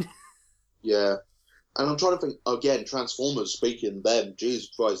bullshit. Yeah. And I'm trying to think again. Transformers. Speaking of them, Jesus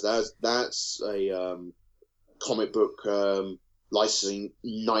Christ, that's a comic book licensing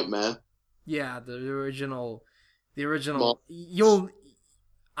nightmare. Yeah, the original.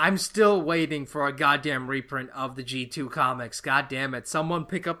 I'm still waiting for a goddamn reprint of the G2 comics. God damn it! Someone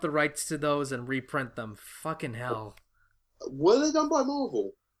pick up the rights to those and reprint them. Fucking hell. Were they done by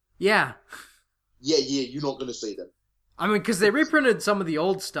Marvel? Yeah. Yeah. You're not going to see them. I mean, because they reprinted some of the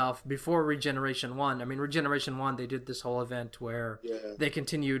old stuff before Regeneration 1. I mean, Regeneration 1, they did this whole event where they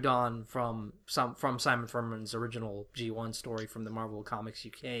continued on from Simon Furman's original G1 story from the Marvel Comics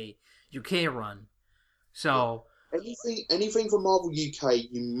UK run. So anything from Marvel UK,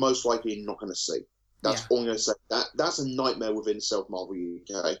 you most likely not going to see. That's all I'm going to say. That's a nightmare within itself, Marvel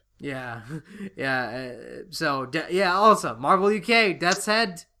UK. Yeah, also Marvel UK, Death's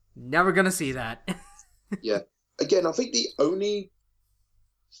Head, never going to see that. Yeah. Again, I think the only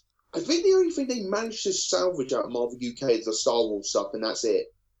thing they managed to salvage out of Marvel UK is the Star Wars stuff, and that's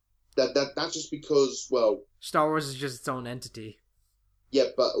it. That's just because, well, Star Wars is just its own entity. Yeah,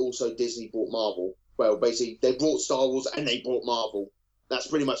 but also Disney bought Marvel. Well, basically, they bought Star Wars and they bought Marvel. That's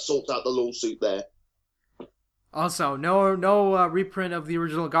pretty much sorted out the lawsuit there. Also, no reprint of the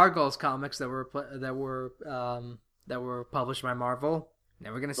original Gargoyles comics that were published by Marvel.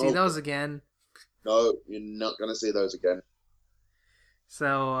 Never gonna see those again. No, you're not going to see those again.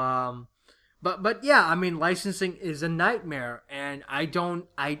 So, but yeah, I mean, licensing is a nightmare, and I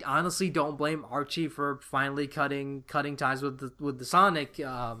honestly don't blame Archie for finally cutting ties with the Sonic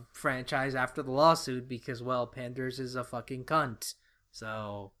franchise after the lawsuit, because, well, Panders is a fucking cunt.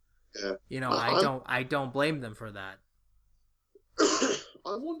 So, yeah. I don't blame them for that.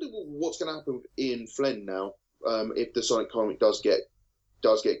 I wonder what's going to happen with Ian Flynn now, if the Sonic comic does get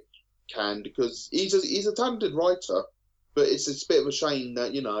canned, because he's a talented writer, but it's a bit of a shame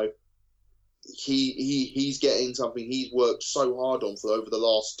that he's getting something he's worked so hard on for over the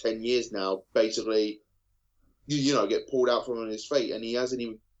last 10 years now, basically, get pulled out from his feet, and he hasn't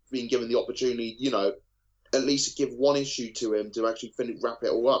even been given the opportunity, at least to give one issue to him to actually wrap it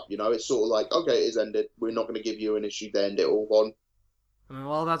all up. It's sort of like, okay, it is ended. We're not going to give you an issue to end it all on. I mean,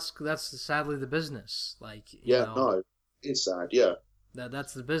 well, that's sadly the business. Like, no, it's sad. Yeah.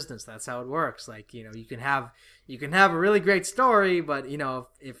 That's the business. That's how it works. Like, you can have a really great story, but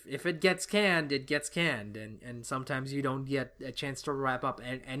if it gets canned, it gets canned, and sometimes you don't get a chance to wrap up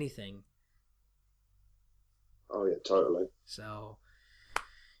anything. Oh yeah, totally. So,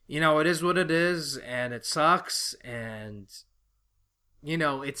 it is what it is, and it sucks, and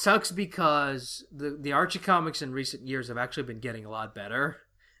it sucks because the Archie comics in recent years have actually been getting a lot better,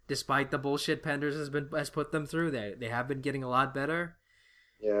 despite the bullshit Penders has put them through. They have been getting a lot better.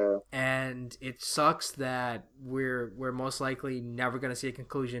 Yeah. And it sucks that we're most likely never going to see a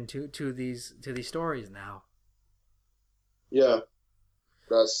conclusion to these stories now. Yeah.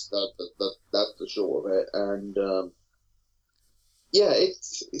 That's the short of it, and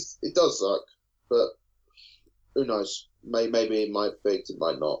it does suck, but who knows? Maybe it might fix, it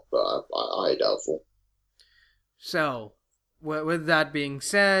might not, but I doubtful. So, with that being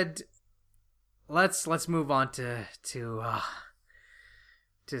said, let's move on to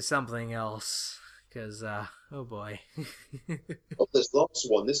something else, because oh boy. This last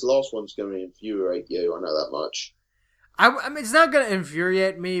one's going to infuriate you. I know that much. I mean, it's not going to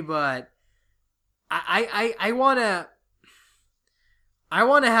infuriate me, but I want to. I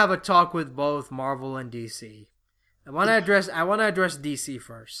want to have a talk with both Marvel and DC. I want to address DC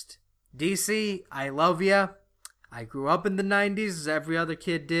first. DC, I love ya. I grew up in the 90s as every other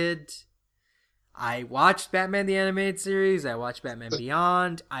kid did. I watched Batman the Animated Series. I watched Batman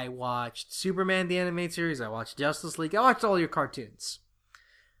Beyond. I watched Superman the Animated Series. I watched Justice League. I watched all your cartoons.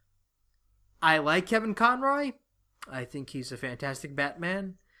 I like Kevin Conroy. I think he's a fantastic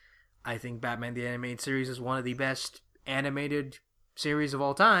Batman. I think Batman the Animated Series is one of the best animated series of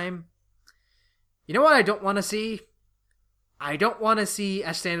all time. You know what I don't want to see? I don't want to see a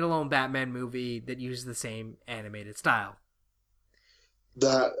standalone Batman movie that uses the same animated style.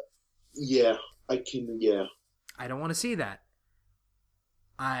 Yeah. I don't want to see that.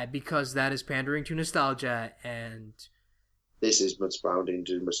 Because that is pandering to nostalgia, and... This is responding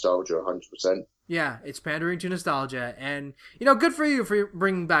to nostalgia 100%. Yeah, it's pandering to nostalgia, and, good for you for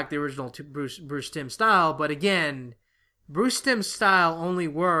bringing back the original Bruce Timm style, but again, Bruce Timm's style only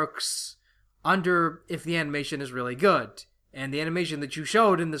works if the animation is really good, and the animation that you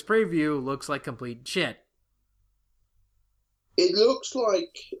showed in this preview looks like complete shit. It looks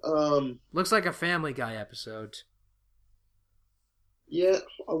like... Looks like a Family Guy episode. Yeah,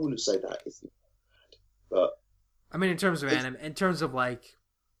 I wouldn't say that, but... I mean, in terms of like,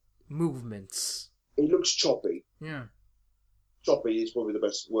 movements. It looks choppy. Yeah. Choppy is probably the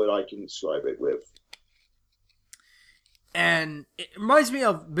best word I can describe it with. And it reminds me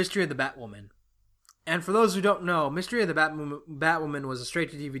of Mystery of the Batwoman. And for those who don't know, Mystery of the Batwoman was a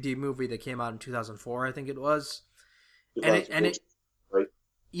straight-to-DVD movie that came out in 2004, I think it was. Right?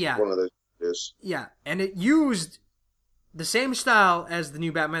 Yeah. One of those years. Yeah, and it used the same style as the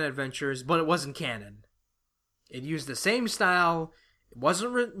new Batman Adventures, but it wasn't canon. It used the same style. It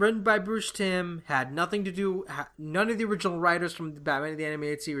wasn't written by Bruce Timm. Had nothing to do... None of the original writers from the Batman the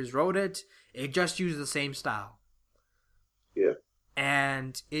Animated Series wrote it. It just used the same style. Yeah.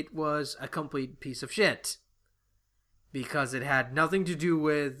 And it was a complete piece of shit. Because it had nothing to do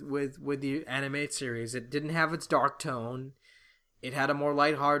with the animated series. It didn't have its dark tone. It had a more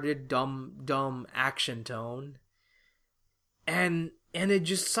lighthearted, dumb action tone. And it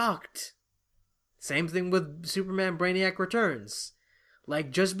just sucked. Same thing with Superman Brainiac Returns. Like,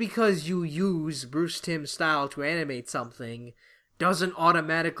 just because you use Bruce Timm's style to animate something doesn't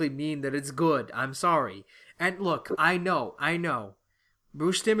automatically mean that it's good. I'm sorry. And look, I know.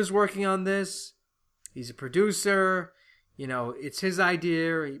 Bruce Timm is working on this. He's a producer. It's his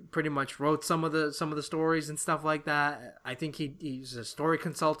idea. He pretty much wrote some of the stories and stuff like that. I think he's a story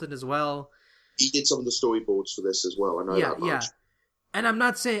consultant as well. He did some of the storyboards for this as well. I know that much. Yeah. And I'm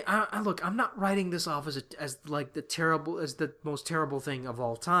not saying, look, I'm not writing this off as the most terrible thing of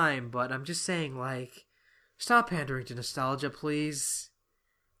all time, but I'm just saying, like, stop pandering to nostalgia, please.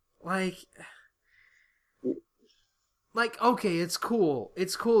 Like, okay, it's cool.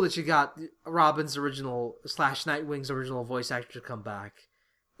 It's cool that you got Robin's original / Nightwing's original voice actor to come back.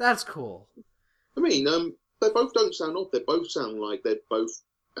 That's cool. I mean, they both don't sound off. They both sound like they both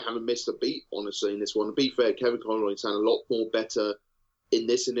haven't missed a beat, honestly, in this one. To be fair, Kevin Conroy sounded a lot more better in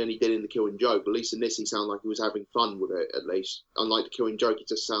this than he did in The Killing Joke. At least in this, he sounded like he was having fun with it, at least. Unlike The Killing Joke, it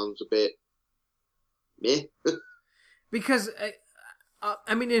just sounds a bit meh. Because,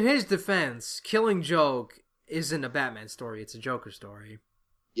 I mean, in his defense, Killing Joke isn't a Batman story, it's a Joker story.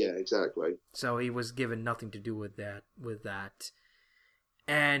 Yeah, exactly. So he was given nothing to do with that.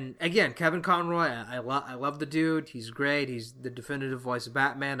 And again, Kevin Conroy, I love the dude. He's great. He's the definitive voice of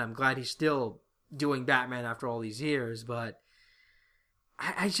Batman. I'm glad he's still doing Batman after all these years, but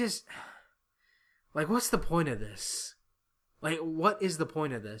I just... Like, what's the point of this? Like, what is the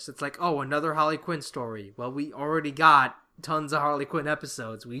point of this? It's like, oh, another Harley Quinn story. Well, we already got tons of Harley Quinn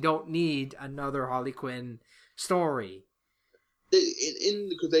episodes. We don't need another Harley Quinn story.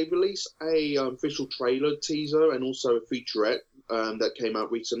 Because they released a official trailer teaser and also a featurette that came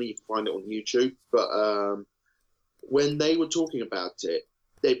out recently. You can find it on YouTube. But when they were talking about it,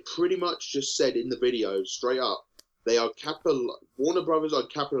 they pretty much just said in the video, straight up, Warner Brothers are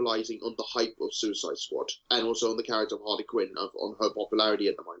capitalizing on the hype of Suicide Squad and also on the character of Harley Quinn, on her popularity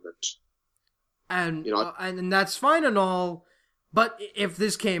at the moment. And and that's fine and all, but if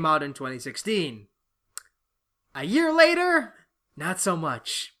this came out in 2016, a year later, not so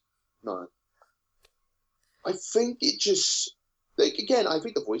much. No. I think it just... Again, I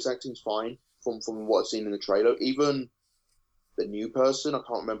think the voice acting's fine from what I've seen in the trailer. Even the new person, I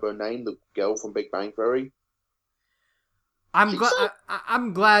can't remember her name, the girl from Big Bang Theory.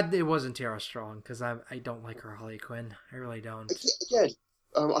 I'm glad it wasn't Tara Strong, because I don't like her Harley Quinn. I really don't. Again,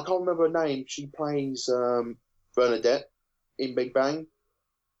 I can't remember her name. She plays Bernadette in Big Bang,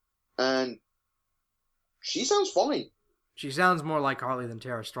 and she sounds fine. She sounds more like Harley than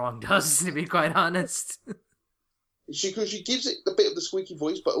Tara Strong does, to be quite honest. Because she gives it a bit of the squeaky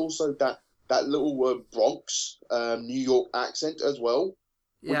voice, but also that little Bronx, New York accent as well.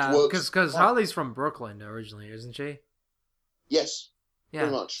 Yeah, because Harley's from Brooklyn originally, isn't she? Yes. Yeah.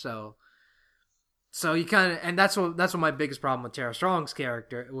 Pretty much. So you kind of, and that's what my biggest problem with Tara Strong's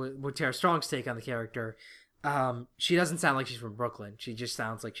character, with Tara Strong's take on the character. She doesn't sound like she's from Brooklyn. She just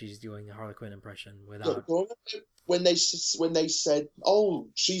sounds like she's doing a Harley Quinn impression without. When they said, "Oh,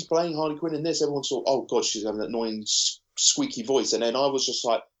 she's playing Harley Quinn in this," everyone thought, "Oh God, she's having an annoying squeaky voice," and then I was just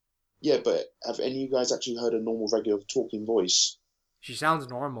like, "Yeah, but have any of you guys actually heard a normal, regular talking voice?" She sounds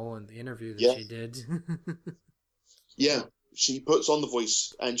normal in the interview that she did. Yeah, she puts on the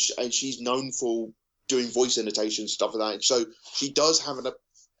voice, and she's known for doing voice imitation stuff like that. So she does have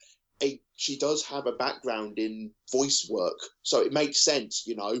a background in voice work, so it makes sense,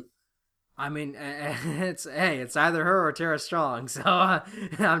 you know. I mean, it's either her or Tara Strong, so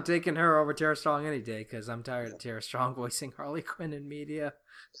I'm taking her over Tara Strong any day because I'm tired of Tara Strong voicing Harley Quinn in media.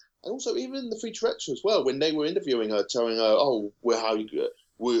 And also, even the featurette as well, when they were interviewing her, telling her, "Oh,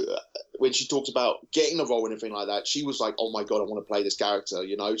 when she talked about getting a role and everything like that, she was like, "Oh my God, I want to play this character."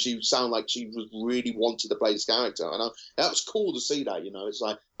 You know, she sounded like she was really wanted to play this character, and that was cool to see that. You know, it's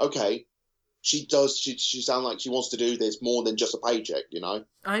like, okay, she sounds like she wants to do this more than just a paycheck. You know.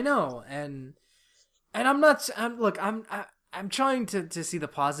 I know, and I'm trying to see the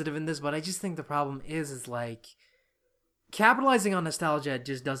positive in this, but I just think the problem is like capitalizing on nostalgia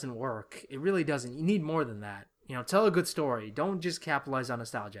just doesn't work. It really doesn't. You need more than that. You know, tell a good story. Don't just capitalize on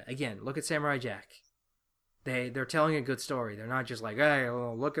nostalgia. Again, look at Samurai Jack. They're telling a good story. They're not just like, hey,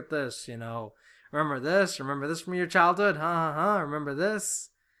 well, look at this, you know. Remember this from your childhood? Remember this?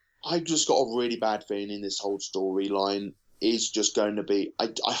 I just got a really bad feeling this whole storyline is just going to be, I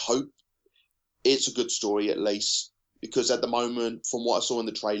hope it's a good story at least, because at the moment, from what I saw in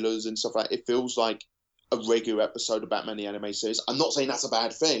the trailers and stuff like that, it feels like a regular episode of Batman the Anime Series. I'm not saying that's a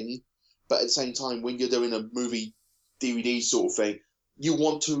bad thing, but at the same time, when you're doing a movie DVD sort of thing, you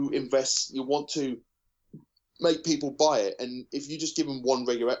want to invest, you want to make people buy it. And if you just give them one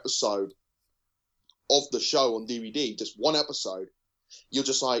regular episode of the show on DVD, just one episode, you're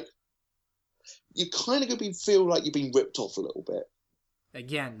just like, you kind of going to feel like you've been ripped off a little bit.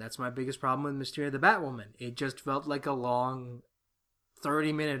 Again, that's my biggest problem with Mystery of the Batwoman. It just felt like a long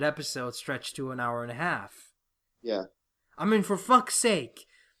 30-minute episode stretched to an hour and a half. Yeah. I mean, for fuck's sake,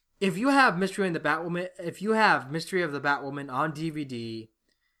 if you have Mystery of the Batwoman on DVD,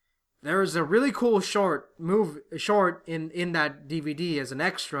 there's a really cool short in that DVD as an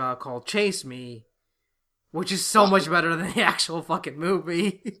extra called Chase Me, which is so much better than the actual fucking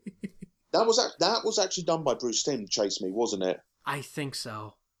movie. That was actually done by Bruce Timm, Chase Me, wasn't it? I think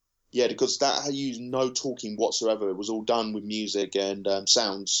so. Yeah, because that had used no talking whatsoever. It was all done with music and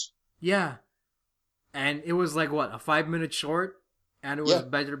sounds. Yeah. And it was like, what, a 5-minute short? And it was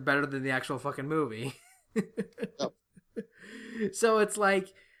better than the actual fucking movie. Yep. So it's like,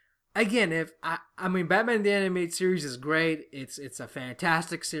 again, I mean, Batman the Animated Series is great. It's a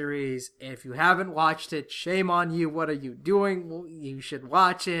fantastic series. If you haven't watched it, shame on you. What are you doing? Well, you should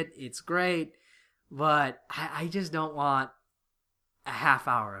watch it. It's great. But I just don't want a half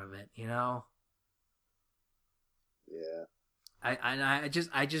hour of it, you know? Yeah. I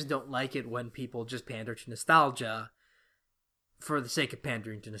just don't like it when people just pander to nostalgia for the sake of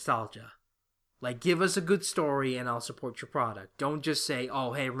pandering to nostalgia. Like, give us a good story and I'll support your product. Don't just say,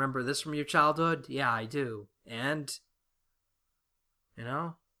 oh, hey, remember this from your childhood? Yeah, I do. And, you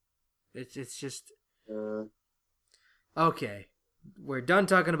know, it's just... Okay, we're done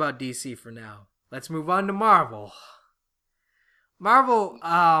talking about DC for now. Let's move on to Marvel. Marvel,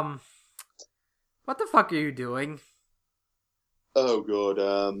 what the fuck are you doing? Oh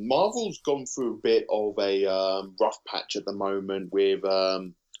god, Marvel's gone through a bit of a rough patch at the moment with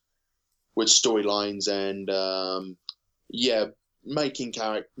storylines and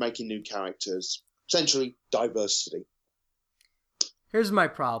making new characters. Essentially, diversity. Here's my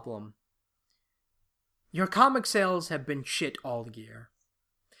problem. Your comic sales have been shit all year.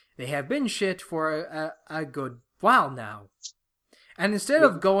 They have been shit for a good while now. And instead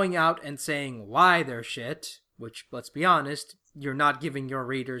of going out and saying why they're shit, which, let's be honest, you're not giving your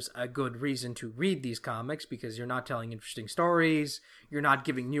readers a good reason to read these comics because you're not telling interesting stories, you're not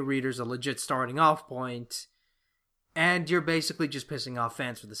giving new readers a legit starting off point, and you're basically just pissing off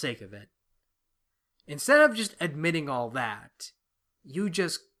fans for the sake of it. Instead of just admitting all that, you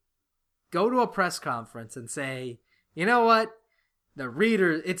just go to a press conference and say, you know what?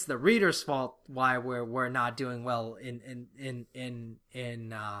 It's the reader's fault why we're not doing well in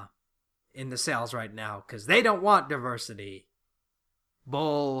in the sales right now because they don't want diversity.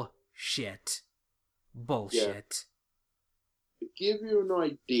 Bullshit. Bullshit. To give you an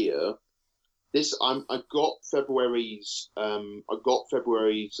idea, I got February's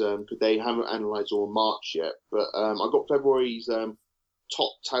because they haven't analysed all March yet, but I got February's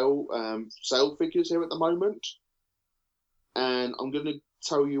top sale figures here at the moment, and I'm going to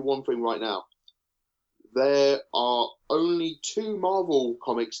tell you one thing right now. There are only 2 Marvel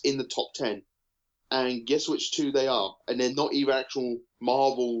comics in the top 10, and guess which 2 they are? And they're not even actual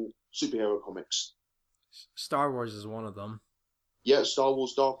Marvel superhero comics. Star Wars is one of them. Yeah, Star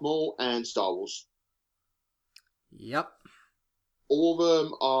Wars Darth Maul and Star Wars. Yep. All of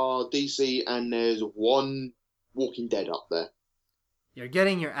them are DC, and there's one Walking Dead up there. You're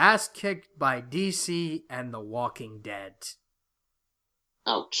getting your ass kicked by DC and The Walking Dead.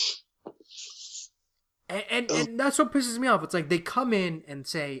 Ouch. And that's what pisses me off. It's like they come in and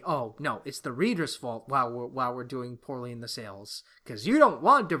say, "Oh no, it's the reader's fault while we're doing poorly in the sales because you don't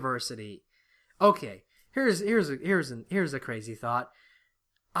want diversity." Okay, here's a crazy thought.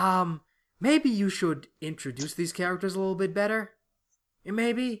 Maybe you should introduce these characters a little bit better. And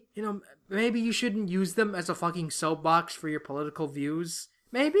maybe you shouldn't use them as a fucking soapbox for your political views.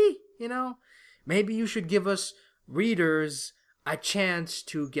 Maybe you should give us readers a chance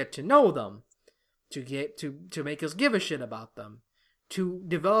to get to know them. To make us give a shit about them, to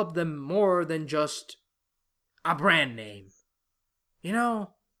develop them more than just a brand name, I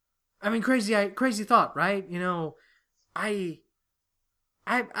mean, crazy thought, right? I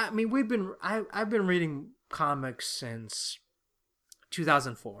mean, I've been reading comics since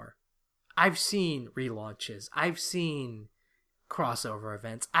 2004. I've seen relaunches. I've seen crossover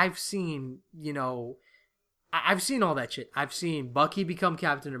events. I've seen I've seen all that shit. I've seen Bucky become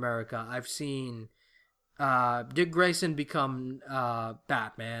Captain America. I've seen Dick Grayson become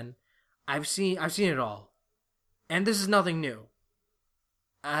Batman. I've seen it all, and this is nothing new.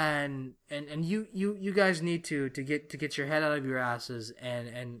 And you guys need to get your head out of your asses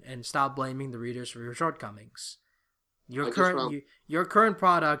and stop blaming the readers for your shortcomings. Your current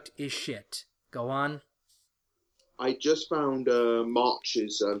product is shit. Go on. I just found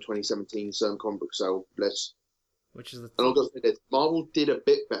March's 2017 comic book sale list, which is and I'm going to say this: Marvel did a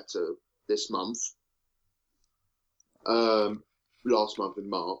bit better this month. Last month in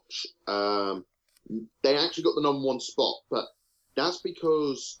March, they actually got the #1 spot, but that's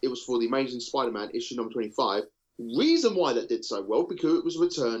because it was for the Amazing Spider-Man issue number 25. Reason why that did so well, because it was a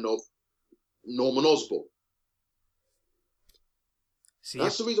return of Norman Osborn.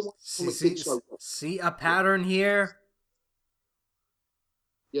 That's the reason why it did so well. See a pattern here?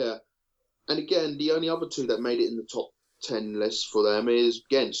 Yeah. And again, the only other 2 that made it in the top 10 list for them is,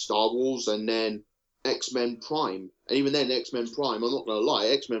 again, Star Wars and then X-Men Prime. And even then, X-Men Prime, I'm not going to lie,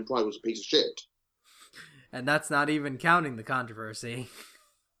 X-Men Prime was a piece of shit. And that's not even counting the controversy.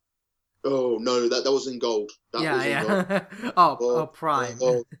 Oh, no, that was in gold. That was in gold. Prime.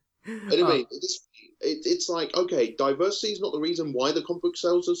 Anyway, it's like, okay, diversity is not the reason why the comic book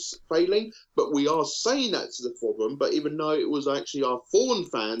sales are failing, but we are saying that's the problem. But even though it was actually our foreign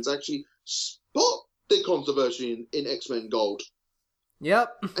fans actually spot the controversy in X-Men Gold.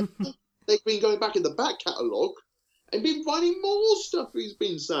 Yep. They've been going back in the back catalogue and been finding more stuff he's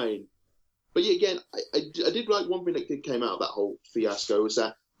been saying. But yeah, again, I did like one thing that came out of that whole fiasco was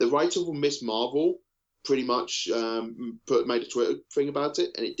that the writer of Miss Marvel pretty much made a Twitter thing about it,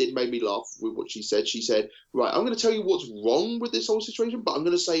 and it did make me laugh with what she said. She said, right, I'm going to tell you what's wrong with this whole situation, but I'm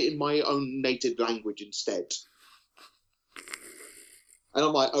going to say it in my own native language instead. And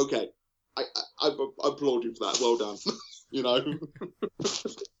I'm like, okay, I applaud you for that. Well done.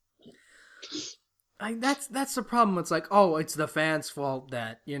 That's the problem. It's like, oh, it's the fans' fault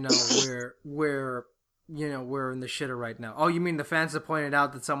that we're in the shitter right now. Oh, you mean the fans that pointed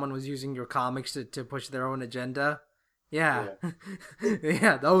out that someone was using your comics to push their own agenda? Yeah.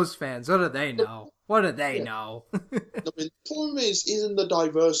 Yeah, those fans. What do they know? What do they know? I mean, the problem isn't the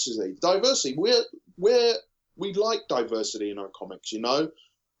diversity. Diversity, we like diversity in our comics,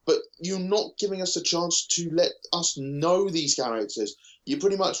 but you're not giving us a chance to let us know these characters. You're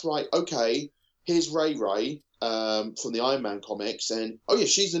pretty much right, okay, here's Ray from the Iron Man comics, and, oh yeah,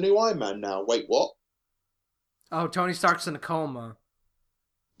 she's the new Iron Man now. Wait, what? Oh, Tony Stark's in a coma.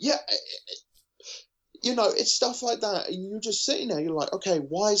 Yeah, it's stuff like that, and you're just sitting there, you're like, okay,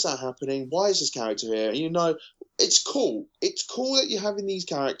 why is that happening? Why is this character here? And it's cool. It's cool that you're having these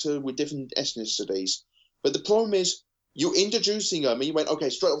characters with different ethnicities, but the problem is, you're introducing them, and you went, okay,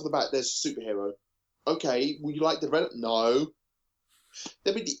 straight off the bat, there's a superhero. Okay, would you like to develop? No.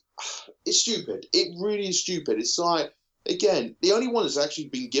 I mean, it's stupid. It really is stupid. It's like, again, the only one that's actually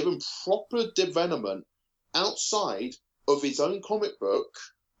been given proper development outside of his own comic book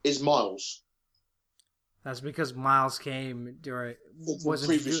is Miles. That's because Miles came during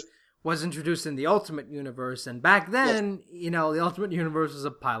was introduced in the Ultimate Universe, and back then, the Ultimate Universe was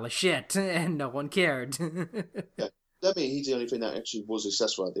a pile of shit, and no one cared. Yeah. I mean, he's the only thing that actually was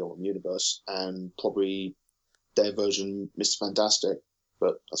successful at the Ultimate Universe, and probably their version, Mr. Fantastic,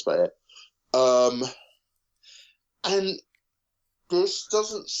 but that's about it. And this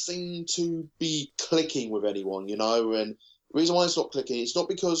doesn't seem to be clicking with anyone, and the reason why it's not clicking, it's not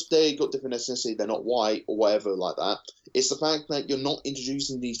because they got different ethnicity, they're not white or whatever like that. It's the fact that you're not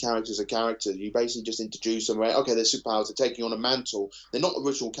introducing these characters as characters. You basically just introduce them where, okay, they're superpowers, they're taking on a mantle. They're not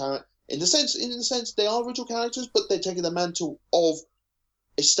original characters. In the sense, they are original characters, but they're taking the mantle of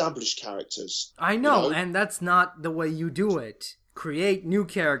established characters. I know, and that's not the way you do it. Create new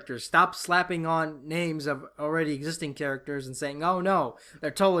characters. Stop slapping on names of already existing characters and saying, oh no,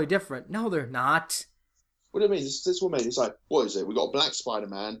 they're totally different. No, they're not. What do you mean? This is what I mean. It's like, what is it? We got a black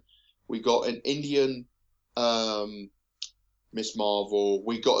Spider-Man. We got an Indian Miss Marvel.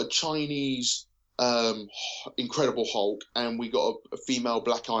 We got a Chinese Incredible Hulk, and we got a female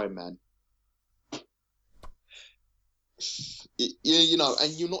Black Iron Man. And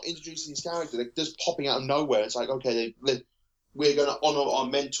you're not introducing these characters. They're just popping out of nowhere. It's like, okay, we're going to honour our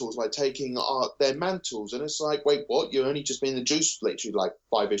mentors by taking their mantles. And it's like, wait, what? You're only just being introduced literally like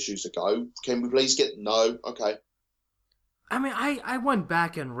 5 issues ago. Can we please get... No? Okay. I mean, I went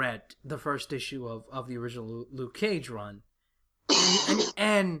back and read the first issue of the original Luke Cage run.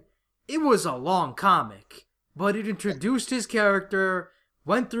 And it was a long comic. But it introduced his character,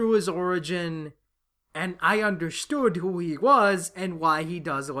 went through his origin, and I understood who he was and why he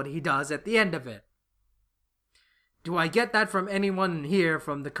does what he does at the end of it. Do I get that from anyone here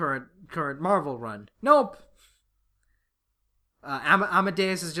from the current Marvel run? Nope.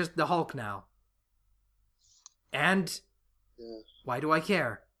 Amadeus is just the Hulk now. And why do I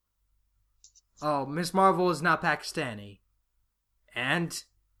care? Oh, Miss Marvel is not Pakistani. And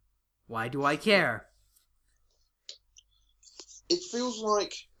why do I care? It feels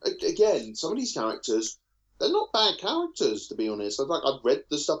like, again, some of these characters, they're not bad characters, to be honest. I've read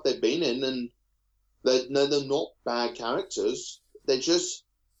the stuff they've been in, and they're not bad characters. They're just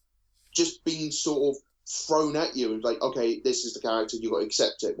being sort of thrown at you and like, okay, this is the character, you got to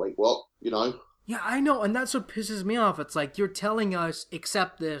accept it. Wait, what? Yeah, I know, and that's what pisses me off. It's like, you're telling us,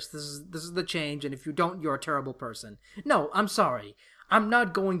 accept this. This is the change, and if you don't, you're a terrible person. No, I'm sorry. I'm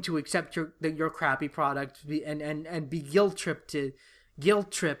not going to accept your crappy product and be guilt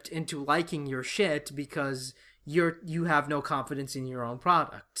tripped into liking your shit because you have no confidence in your own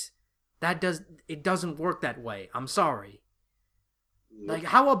product. It doesn't work that way. I'm sorry. Like,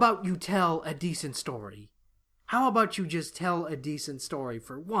 how about you tell a decent story? How about you just tell a decent story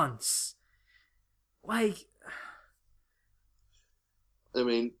for once? Like, I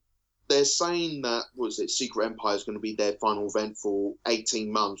mean, they're saying that, Secret Empire is going to be their final event for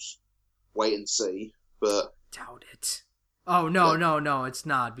 18 months. Wait and see, but... Doubt it. Oh, no, it's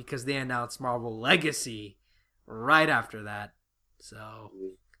not, because they announced Marvel Legacy right after that. So...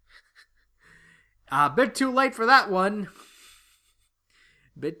 A bit too late for that one.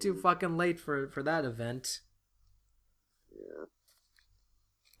 Bit too fucking late for that event. Yeah.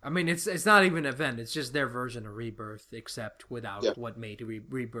 I mean, it's not even an event. It's just their version of Rebirth, except without what made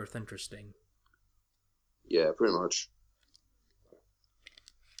Rebirth interesting. Yeah, pretty much.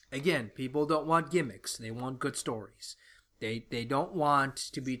 Again, people don't want gimmicks. They want good stories. They don't want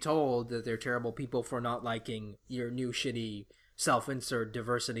to be told that they're terrible people for not liking your new shitty self-insert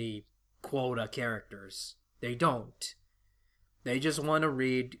diversity quota characters. They don't. They just want to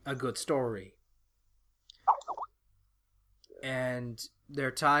read a good story. And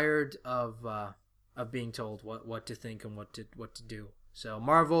they're tired of being told what to think and what to do. So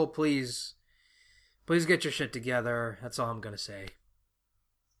Marvel, please get your shit together. That's all I'm gonna say.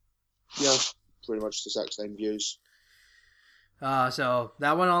 Yeah, pretty much the exact same views. So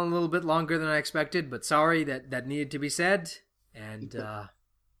that went on a little bit longer than I expected, but sorry, that needed to be said. And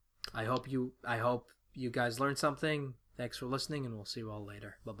I hope you guys learned something. Thanks for listening, and we'll see you all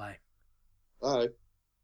later. Bye-bye. Bye.